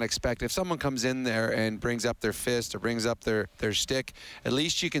completely unexpected. If someone comes in there and brings up their fist or brings up their stick, at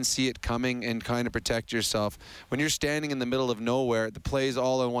least you can see it coming and kind of protect yourself. When you're standing in the middle of nowhere, the play's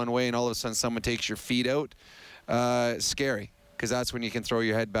all in one way, and all of a sudden someone takes your feet out, scary. Because that's when you can throw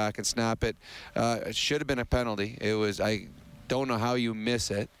your head back and snap it. It should have been a penalty. I don't know how you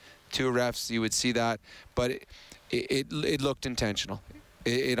miss it. 2 refs, you would see that. But it looked intentional.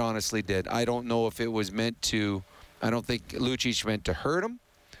 It honestly did. I don't know if it was meant to. I don't think Lucic meant to hurt him.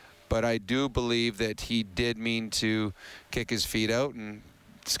 But I do believe that he did mean to kick his feet out. And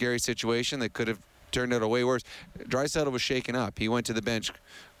scary situation that could have turned out a way worse. Draisaitl was shaken up. He went to the bench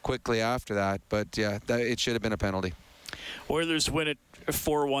quickly after that. But, yeah, it should have been a penalty. Oilers win it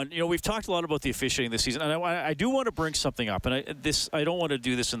 4-1. We've talked a lot about the officiating this season, and I do want to bring something up. And I don't want to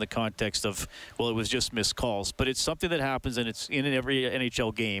do this in the context of, well, it was just missed calls, but it's something that happens, and it's in every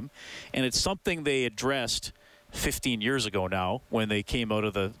NHL game, and it's something they addressed 15 years ago now when they came out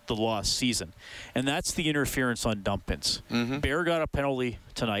of the lost season, and that's the interference on dump-ins. Mm-hmm. Bear got a penalty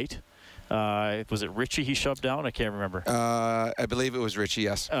tonight. Was it Ritchie he shoved down? I can't remember. I believe it was Ritchie,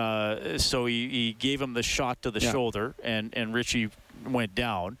 yes. So he gave him the shot to the shoulder, and Ritchie went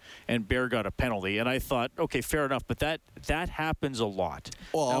down, and Bear got a penalty. And I thought, okay, fair enough, but that happens a lot.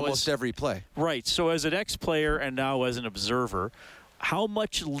 Well, almost every play. Right. So as an ex-player and now as an observer, how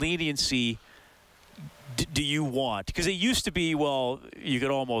much leniency do you want? Because it used to be, well, you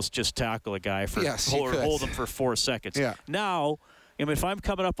could almost just tackle a guy for hold him for 4 seconds. Yeah. Now, if I'm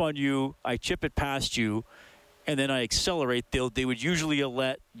coming up on you, I chip it past you, and then I accelerate, they would usually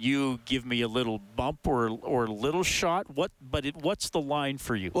let you give me a little bump or a little shot. What's the line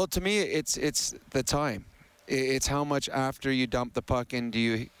for you? Well, to me, it's the time. It's how much after you dump the puck in do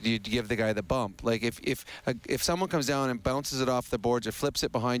you give the guy the bump. Like if someone comes down and bounces it off the boards or flips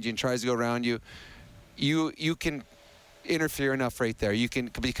it behind you and tries to go around you, you can interfere enough right there. You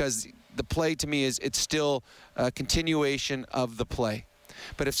can, because the play to me it's still a continuation of the play.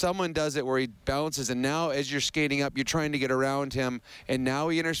 But if someone does it where he bounces and now as you're skating up, you're trying to get around him and now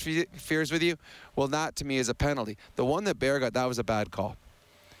he interferes with you, well, that to me is a penalty. The one that Bear got, that was a bad call.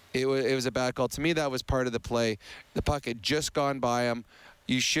 It was a bad call. To me, that was part of the play. The puck had just gone by him.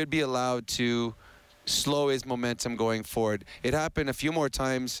 You should be allowed to slow his momentum going forward. It happened a few more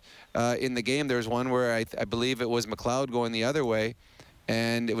times in the game. There was one where I believe it was McLeod going the other way,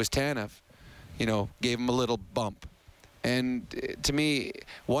 and it was Tanev, gave him a little bump. And to me,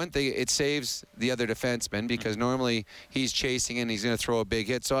 one thing, it saves the other defenseman because normally he's chasing and he's going to throw a big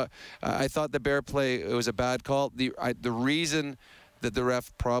hit. So I thought the Bear play, it was a bad call. The reason that the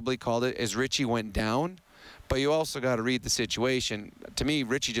ref probably called it is Richie went down, but you also got to read the situation. To me,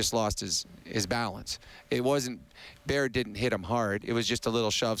 Richie just lost his balance. It wasn't, Bear didn't hit him hard. It was just a little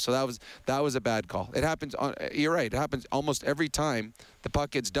shove. So that was a bad call. It happens, you're right, it happens almost every time the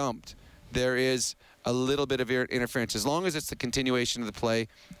puck gets dumped. There is a little bit of interference. As long as it's the continuation of the play,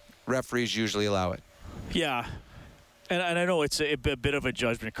 referees usually allow it. Yeah, and I know it's a bit of a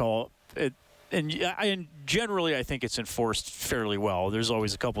judgment call. And generally, I think it's enforced fairly well. There's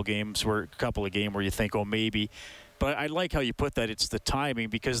always a couple of games where you think, oh, maybe. But I like how you put that. It's the timing,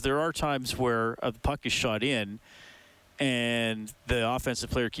 because there are times where the puck is shot in and the offensive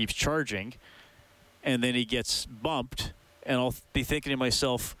player keeps charging, and then he gets bumped, and I'll be thinking to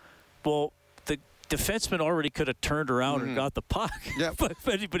myself, well, the defenseman already could have turned around and got the puck. Yeah.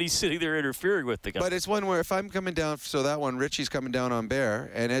 but he's sitting there interfering with the guy. But it's one where if I'm coming down, so that one, Richie's coming down on Bear,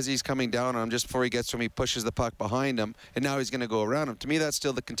 and as he's coming down on him, just before he gets to him, he pushes the puck behind him, and now he's going to go around him. To me, that's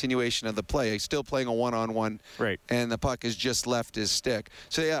still the continuation of the play. He's still playing a one-on-one, right? And the puck has just left his stick.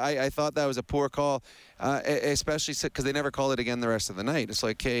 So, yeah, I thought that was a poor call, especially because they never called it again the rest of the night. It's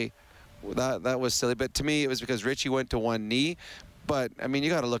like, hey, that was silly. But to me, it was because Richie went to one knee. But, I mean,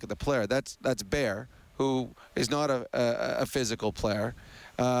 you got to look at the player. That's Bear, who is not a physical player.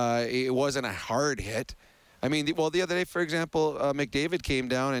 It wasn't a hard hit. I mean, the other day, for example, McDavid came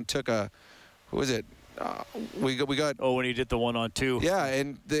down and took who was it? We got. Oh, when he did the 1-on-2. Yeah,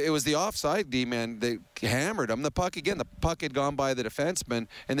 and it was the offside D-man. They hammered him. The puck had gone by the defenseman,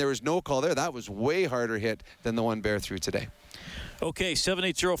 and there was no call there. That was way harder hit than the one Bear threw today. Okay,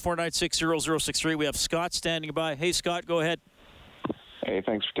 780-496-0063. We have Scott standing by. Hey, Scott, go ahead. Hey,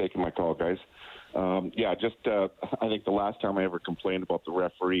 thanks for taking my call, guys. I think the last time I ever complained about the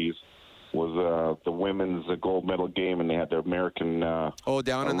referees was the women's gold medal game, and they had the American down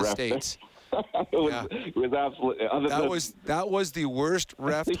in the States. It was absolutely... That was the worst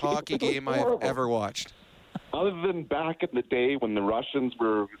ref hockey game I've ever watched. Other than back in the day when the Russians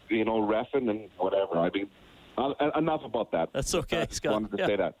were, reffing and whatever. I mean, enough about that. That's okay, Scott. I wanted to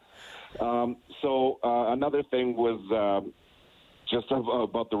say that. Another thing was... just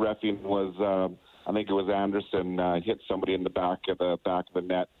about the reffing was, I think it was Anderson hit somebody in the back of the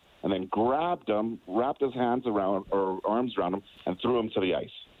net, and then grabbed him, wrapped his hands around or arms around him, and threw him to the ice.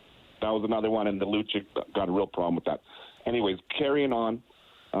 That was another one, and the Lucic got a real problem with that. Anyways, carrying on.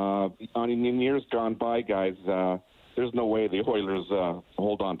 In years gone by, guys, there's no way the Oilers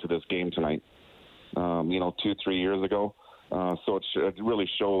hold on to this game tonight. 2-3 years ago. So it really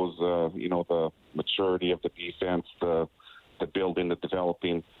shows, the maturity of the defense, the building, the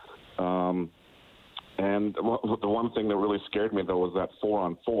developing. And the one thing that really scared me, though, was that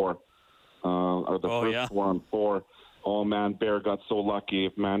 4-on-4, or the first 4-on-4. Oh, man, Bear got so lucky.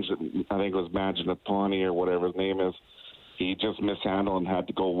 I think it was Mangiapane or whatever his name is. He just mishandled and had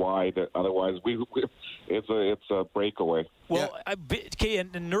to go wide. Otherwise, it's a breakaway. Well,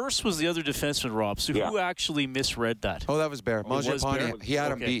 and Nurse was the other defenseman, Rob. So who actually misread that? Oh, that was Bear. Mangiapane, he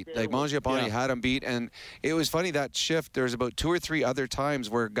had him beat. Mangiapane had him beat. And it was funny, that shift, there was about 2 or 3 other times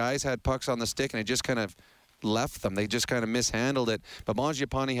where guys had pucks on the stick and it just kind of left them. They just kind of mishandled it. But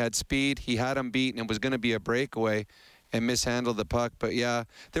Mangiapane had speed. He had him beat, and it was going to be a breakaway and mishandled the puck. But, yeah,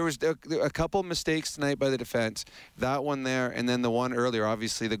 there was a couple mistakes tonight by the defense. That one there, and then the one earlier,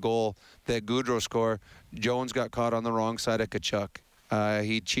 obviously the goal that Gaudreau scored. Jones got caught on the wrong side of Tkachuk.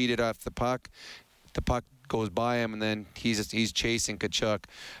 He cheated off the puck. The puck goes by him, and then he's chasing Tkachuk.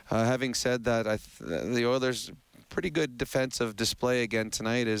 Having said that, the Oilers' pretty good defensive display again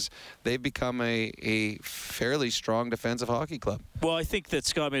tonight is they've become a fairly strong defensive hockey club. Well, I think that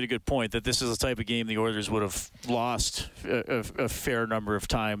Scott made a good point that this is the type of game the Oilers would have lost a fair number of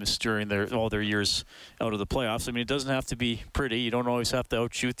times during all their years out of the playoffs. I mean, it doesn't have to be pretty. You don't always have to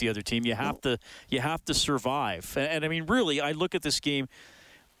outshoot the other team. You have to survive. And I mean, really, I look at this game.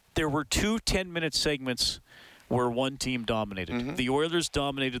 There were 2 10-minute segments where one team dominated. Mm-hmm. The Oilers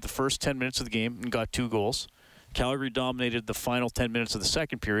dominated the first 10 minutes of the game and got 2 goals. Calgary dominated the final 10 minutes of the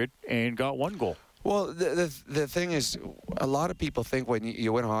second period and got 1 goal. Well, the thing is, a lot of people think when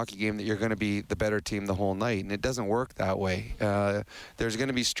you win a hockey game that you're going to be the better team the whole night, and it doesn't work that way. There's going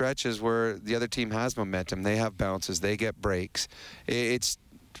to be stretches where the other team has momentum. They have bounces. They get breaks. It's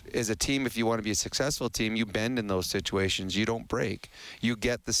as a team, if you want to be a successful team, you bend in those situations. You don't break. You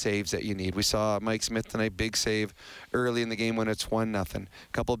get the saves that you need. We saw Mike Smith tonight, big save early in the game when it's 1-0. A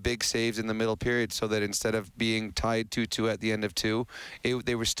couple big saves in the middle period so that instead of being tied 2-2 at the end of 2,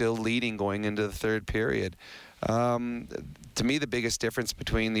 they were still leading going into the third period. To me, the biggest difference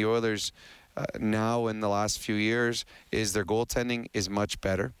between the Oilers now and the last few years is their goaltending is much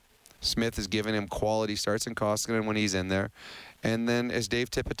better. Smith has given him quality starts, and Koskinen when he's in there. And then, as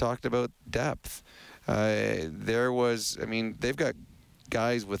Dave Tippett talked about, depth. They've got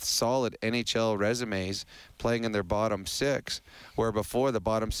guys with solid NHL resumes playing in their bottom six, where before the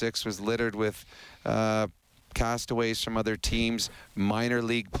bottom six was littered with castaways from other teams, minor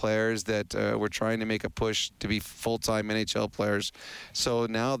league players that were trying to make a push to be full-time NHL players. So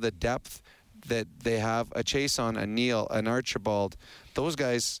now the depth that they have, a Chason, a Neal, an Archibald, those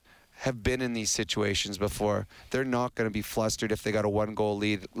guys have been in these situations before. They're not going to be flustered if they got a 1-goal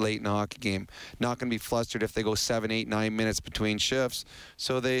lead late in a hockey game. Not going to be flustered if they go 7, 8, 9 minutes between shifts.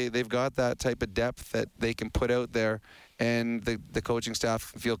 So they've got that type of depth that they can put out there, and the coaching staff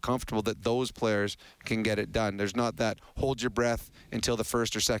feel comfortable that those players can get it done. There's not that hold your breath until the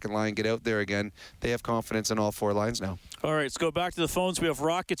first or second line get out there again. They have confidence in all 4 lines now. All right, let's go back to the phones. We have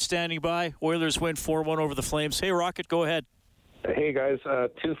Rocket standing by. Oilers win 4-1 over the Flames. Hey, Rocket, go ahead. Hey, guys,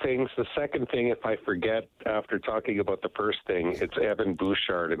 2 things. The second thing, if I forget after talking about the first thing, it's Evan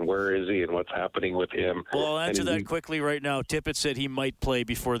Bouchard, and where is he and what's happening with him. Well, I'll answer that quickly right now. Tippett said he might play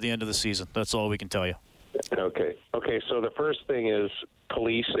before the end of the season. That's all we can tell you. Okay, so the first thing is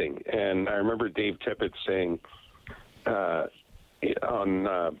policing, and I remember Dave Tippett saying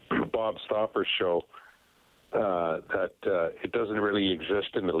on Bob Stoffer's show that it doesn't really exist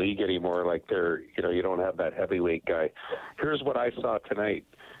in the league anymore. Like you don't have that heavyweight guy. Here's what I saw tonight.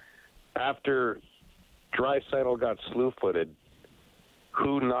 After Draisaitl got slew-footed,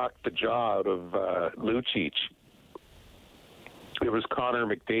 who knocked the jaw out of Lucic? It was Connor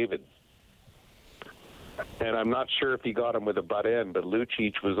McDavid. And I'm not sure if he got him with a butt end, but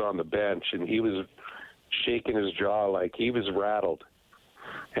Lucic was on the bench, and he was shaking his jaw like he was rattled.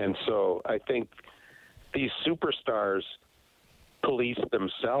 And so I think these superstars police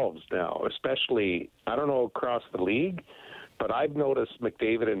themselves now, especially, I don't know, across the league, but I've noticed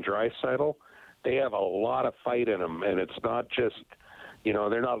McDavid and Draisaitl, they have a lot of fight in them, and it's not just,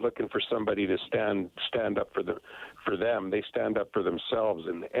 they're not looking for somebody to stand up for them. They stand up for themselves,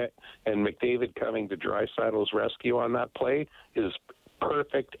 and McDavid coming to Draisaitl's rescue on that play is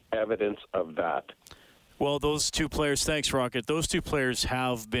perfect evidence of that. Well, those 2 players, thanks, Rocket, those 2 players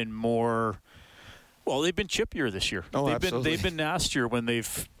have been more... Well, they've been chippier this year. Oh, absolutely. They've been nastier when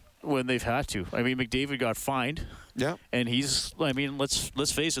they've had to. I mean, McDavid got fined. Yeah. And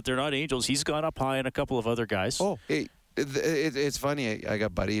let's face it, they're not angels. He's gone up high in a couple of other guys. Oh, hey, it's funny. I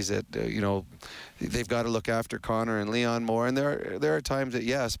got buddies that they've got to look after Connor and Leon more, and there are times that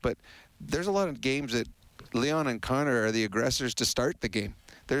yes, but there's a lot of games that Leon and Connor are the aggressors to start the game.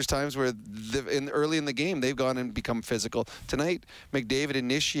 There's times where early in the game they've gone and become physical. Tonight, McDavid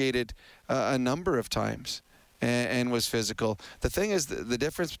initiated a number of times and was physical. The thing is, the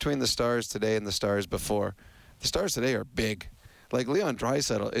difference between the Stars today and the Stars before, the Stars today are big. Like Leon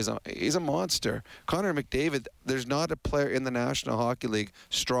Draisaitl he's a monster. Connor McDavid, there's not a player in the National Hockey League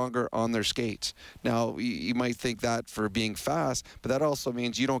stronger on their skates. Now, you might think that for being fast, but that also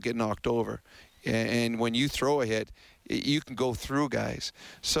means you don't get knocked over. And when you throw a hit, you can go through guys.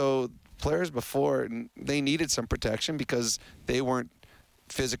 So players before, they needed some protection because they weren't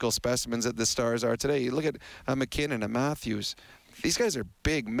physical specimens that the Stars are today. You look at McKinnon and Matthews. These guys are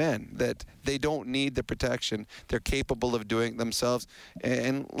big men that they don't need the protection. They're capable of doing it themselves.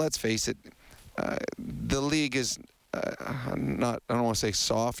 And let's face it, the league is I don't want to say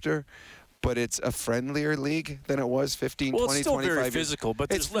softer, but it's a friendlier league than it was 15, 20, 25 years. Well, it's still very physical, but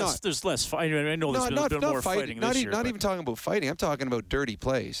there's less fighting. I know there's been more fighting this year. Not even talking about fighting. I'm talking about dirty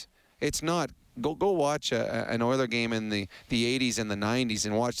plays. It's not. Go watch an Oiler game in the 80s and the 90s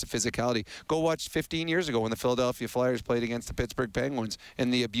and watch the physicality. Go watch 15 years ago when the Philadelphia Flyers played against the Pittsburgh Penguins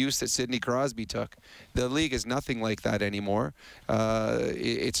and the abuse that Sidney Crosby took. The league is nothing like that anymore.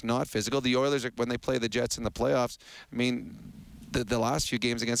 It's not physical. The Oilers, when they play the Jets in the playoffs, I mean, the last few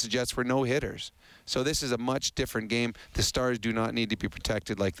games against the Jets were no hitters. So this is a much different game. The Stars do not need to be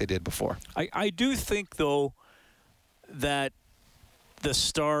protected like they did before. I do think, though, that the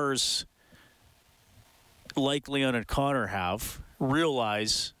Stars, like Leon and Connor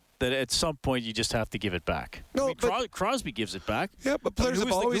realize that at some point you just have to give it back. No, I mean, Crosby gives it back. Yeah, but players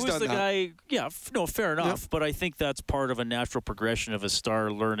have always done that. Guy? Yeah, no, fair enough. But I think that's part of a natural progression of a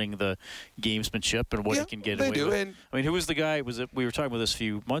star learning the gamesmanship and what he can get away with. And I mean, who was the guy? We were talking about this a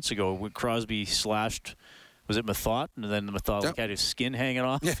few months ago when Crosby slashed. Was it Mathot? And then the Mathot had his skin hanging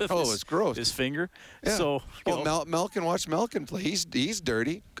off. Yeah. It's gross. His finger. Yeah. So, Malkin, watch Malkin play. He's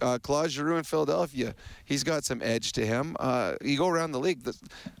dirty. Claude Giroux in Philadelphia, he's got some edge to him. You go around the league, the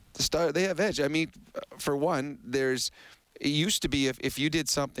star, they have edge. I mean, for one, it used to be if you did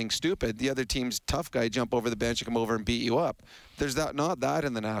something stupid, the other team's tough guy jump over the bench and come over and beat you up. There's not that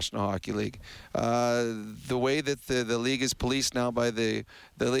in the National Hockey League. The way that the league is policed now by the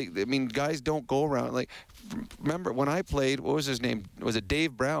league, I mean, guys don't go around. Like, remember when I played, what was his name? Was it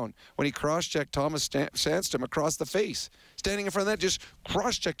Dave Brown? When he cross-checked Thomas Sandstrom across the face. Standing in front of that, just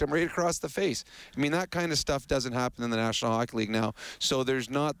cross-checked him right across the face. I mean, that kind of stuff doesn't happen in the National Hockey League now. So there's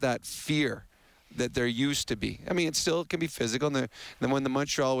not that fear that there used to be. I mean, it still can be physical. And then when the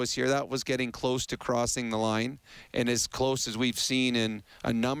Montreal was here, that was getting close to crossing the line, and as close as we've seen in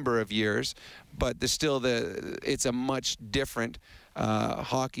a number of years. But it's a much different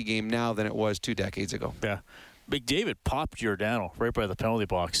hockey game now than it was 2 decades ago. Yeah. McDavid popped Giordano right by the penalty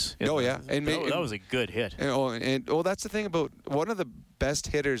box. Oh, yeah. And that was a good hit. And that's the thing about one of the best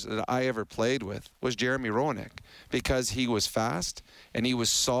hitters that I ever played with was Jeremy Roenick, because he was fast and he was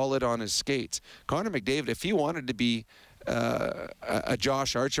solid on his skates. Connor McDavid, if he wanted to be a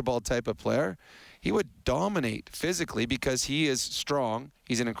Josh Archibald type of player, he would dominate physically because he is strong.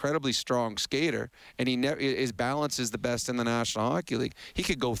 He's an incredibly strong skater, and his balance is the best in the National Hockey League. He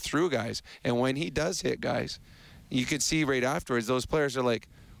could go through guys, and when he does hit guys, you could see right afterwards those players are like,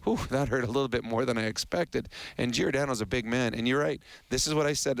 whew, that hurt a little bit more than I expected. And Giordano's a big man, and you're right. This is what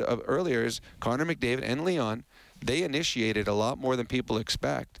I said earlier is Connor McDavid and Leon, they initiated a lot more than people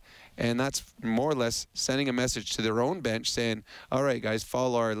expect. And that's more or less sending a message to their own bench saying, all right, guys,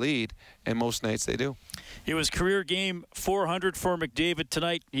 follow our lead. And most nights they do. It was career game 400 for McDavid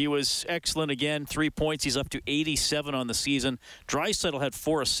tonight. He was excellent again. 3 points. He's up to 87 on the season. Draisaitl had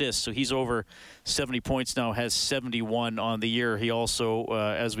 4 assists, so he's over 70 points now, has 71 on the year. He also,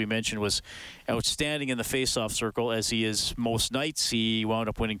 as we mentioned, was outstanding in the faceoff circle, as he is most nights. He wound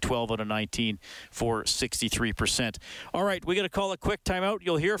up winning 12 out of 19 for 63%. All right, we got to call a quick timeout.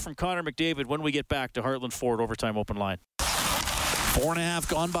 You'll hear from Connor McDavid when we get back to Heartland Ford Overtime Open Line. 4.5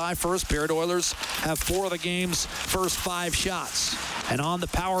 gone by first period. Oilers have 4 of the game's first 5 shots. And on the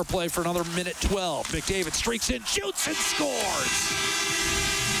power play for another minute 12, McDavid streaks in, shoots, and scores.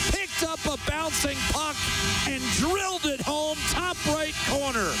 Picked up a bouncing puck and drilled it home, top right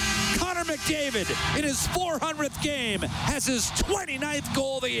corner. Connor McDavid, in his 400th game, has his 29th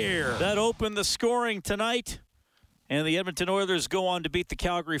goal of the year. That opened the scoring tonight. And the Edmonton Oilers go on to beat the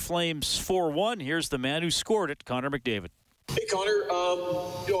Calgary Flames 4-1. Here's the man who scored it, Connor McDavid. Hey, Connor, a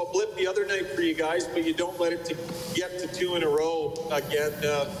blip the other night for you guys, but you don't let it get to 2 in a row again.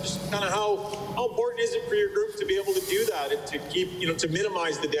 Just kind of how important is it for your group to be able to do that and to keep, to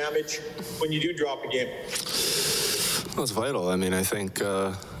minimize the damage when you do drop a game? Well, it's vital. I mean, I think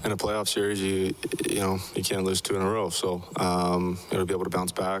in a playoff series, you can't lose 2 in a row. So, to be able to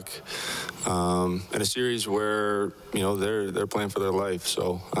bounce back in a series where they're playing for their life.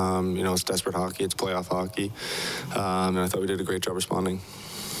 So, it's desperate hockey, it's playoff hockey, and I thought we did a great job responding.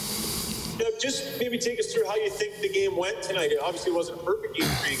 Yeah, just maybe take us through how you think the game went tonight. It obviously wasn't a perfect game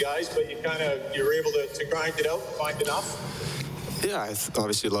for you guys, but you were able to grind it out and find enough. Yeah, I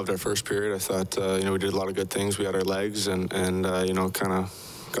obviously loved our first period. I thought, we did a lot of good things. We had our legs and kind of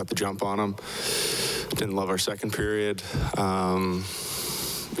got the jump on them. Didn't love our second period.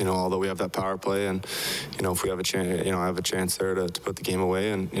 Although we have that power play and, if we have a chance, I have a chance there to put the game away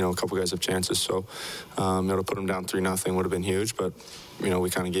and, a couple guys have chances. So, to put them down 3-0 would have been huge, but,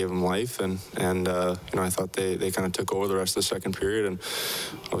 we kind of gave them life and I thought they kind of took over the rest of the second period. And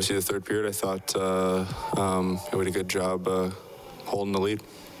obviously the third period, I thought we did a good job holding the lead.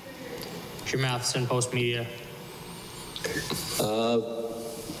 Jim Matheson, Post Media.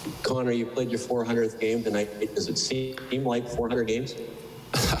 Connor, you played your 400th game tonight. Does it seem like 400 games?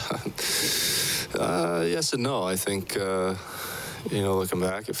 Yes and no. I think, looking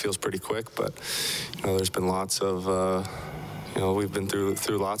back, it feels pretty quick, but, there's been lots of, we've been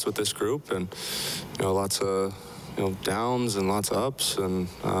through lots with this group and, lots of, downs and lots of ups. And,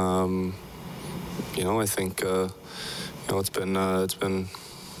 I think, it's been a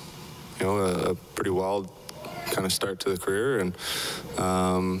pretty wild kind of start to the career, and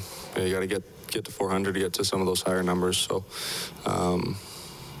you got to get to 400 to get to some of those higher numbers. So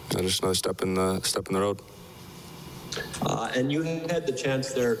just another step in the road. And you had the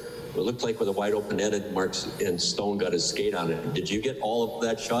chance there, it looked like with a wide open net, and Marks and Stone got his skate on it. Did you get all of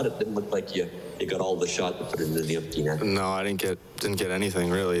that shot? It didn't look like you got all the shot to put it into the empty net. No, I didn't get anything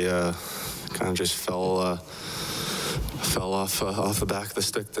really. Kind of just fell off the back of the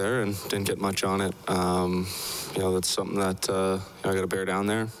stick there and didn't get much on it. That's something that I got to bear down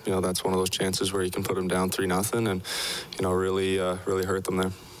there. That's one of those chances where you can put them down 3-0 and really hurt them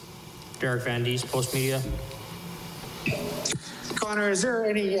there. Derek Van Diest, Post Media. Connor, is there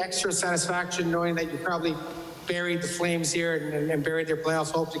any extra satisfaction knowing that you probably buried the Flames here and buried their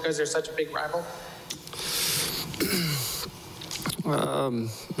playoff hopes because they're such a big rival?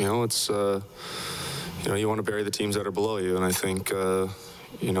 It's you want to bury the teams that are below you, and I think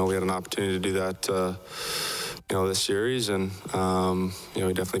we had an opportunity to do that this series, and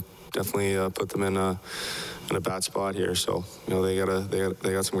we definitely put them in a bad spot here. So they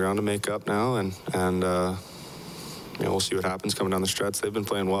got some ground to make up now, and we'll see what happens coming down the stretch. They've been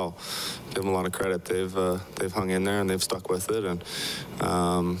playing well. Give them a lot of credit. They've hung in there and they've stuck with it, and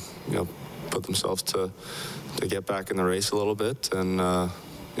put themselves to get back in the race a little bit. And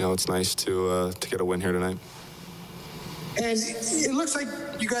it's nice to get a win here tonight. And it looks like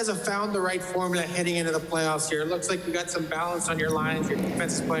you guys have found the right formula heading into the playoffs here. It looks like you got some balance on your lines. Your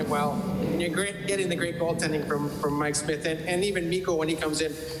defense is playing well. And you're getting the great goaltending from Mike Smith and even Mikko when he comes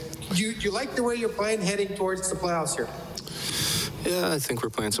in. Do you like the way you're playing heading towards the playoffs here? Yeah, I think we're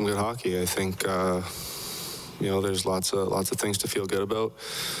playing some good hockey. I think there's lots of things to feel good about.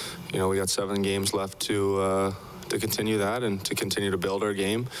 We got 7 games left to continue that and to continue to build our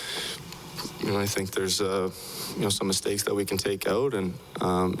game. I think there's some mistakes that we can take out, and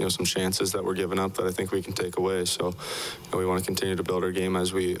some chances that we're giving up that I think we can take away. So we want to continue to build our game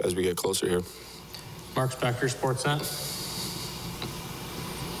as we get closer here. Mark Spector, Sportsnet.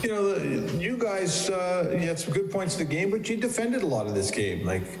 You guys, you had some good points in the game, but you defended a lot of this game.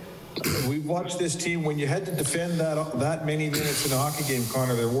 Like, we've watched this team, when you had to defend that many minutes in a hockey game,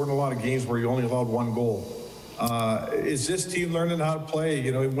 Connor, there weren't a lot of games where you only allowed 1 goal. Is this team learning how to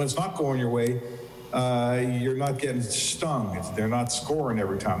play? When it's not going your way, you're not getting stung. They're not scoring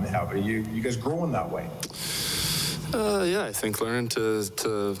every time they have it. You guys growing that way? Yeah, I think learning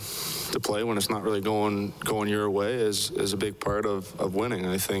to play when it's not really going your way is a big part of winning.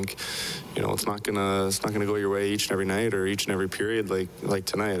 I think it's not gonna go your way each and every night or each and every period like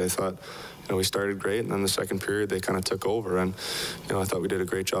tonight. I thought we started great, and then the second period they kind of took over, and I thought we did a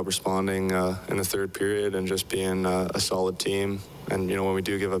great job responding in the third period and just being a solid team. And when we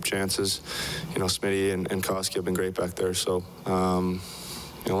do give up chances, Smitty and Koski have been great back there. So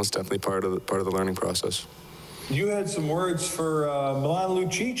it's definitely part of the learning process. You had some words for Milan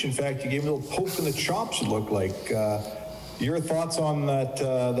Lucic. In fact, you gave him a little poke in the chops, it looked like. Your thoughts on that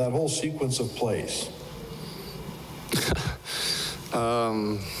whole sequence of plays?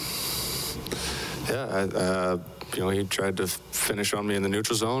 He tried to finish on me in the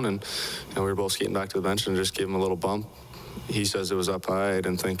neutral zone, and we were both skating back to the bench and just gave him a little bump. He says it was up high. I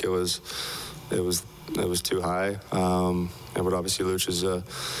didn't think it was too high. But obviously Luch is a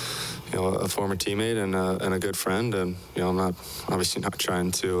former teammate and a good friend, and I'm not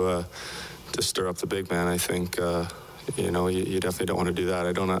trying to stir up the big man. I think you definitely don't want to do that.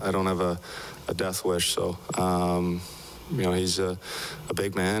 I don't have a death wish. So he's a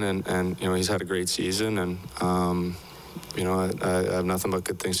big man, and he's had a great season, and I have nothing but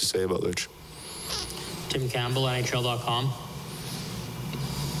good things to say about Luch. Tim Campbell, NHL.com.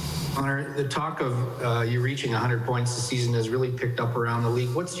 Connor, the talk of you reaching 100 points this season has really picked up around the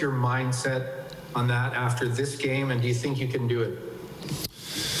league. What's your mindset on that after this game, and do you think you can do it?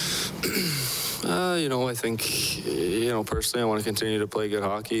 I think, personally, I want to continue to play good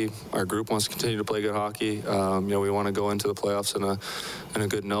hockey. Our group wants to continue to play good hockey. We want to go into the playoffs in a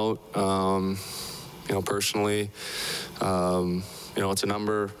good note. Personally, it's a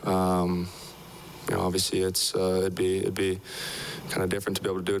number. Obviously, it'd be kind of different to be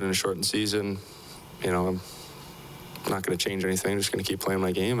able to do it in a shortened season. I'm not going to change anything. I'm just going to keep playing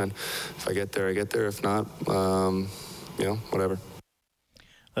my game, and if I get there, I get there. If not, whatever.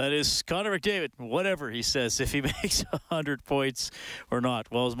 That is Connor McDavid. Whatever he says, if he makes 100 points or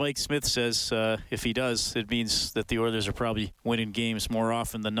not. Well, as Mike Smith says, if he does, it means that the Oilers are probably winning games more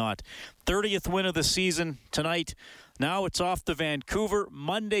often than not. 30th win of the season tonight. Now it's off to Vancouver.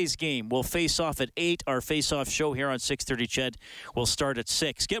 Monday's game will face off at 8. Our face-off show here on 630 CHED will start at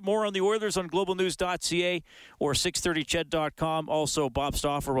 6. Get more on the Oilers on globalnews.ca or 630ched.com. Also, Bob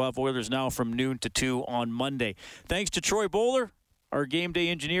Stauffer will have Oilers Now from noon to 2 on Monday. Thanks to Troy Bowler. our game day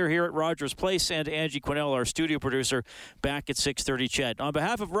engineer here at Rogers Place, and Angie Quinnell, our studio producer, back at 6:30 CHED. On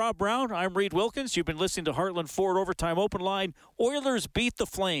behalf of Rob Brown, I'm Reed Wilkins. You've been listening to Heartland Ford Overtime Open Line. Oilers beat the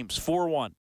Flames 4-1.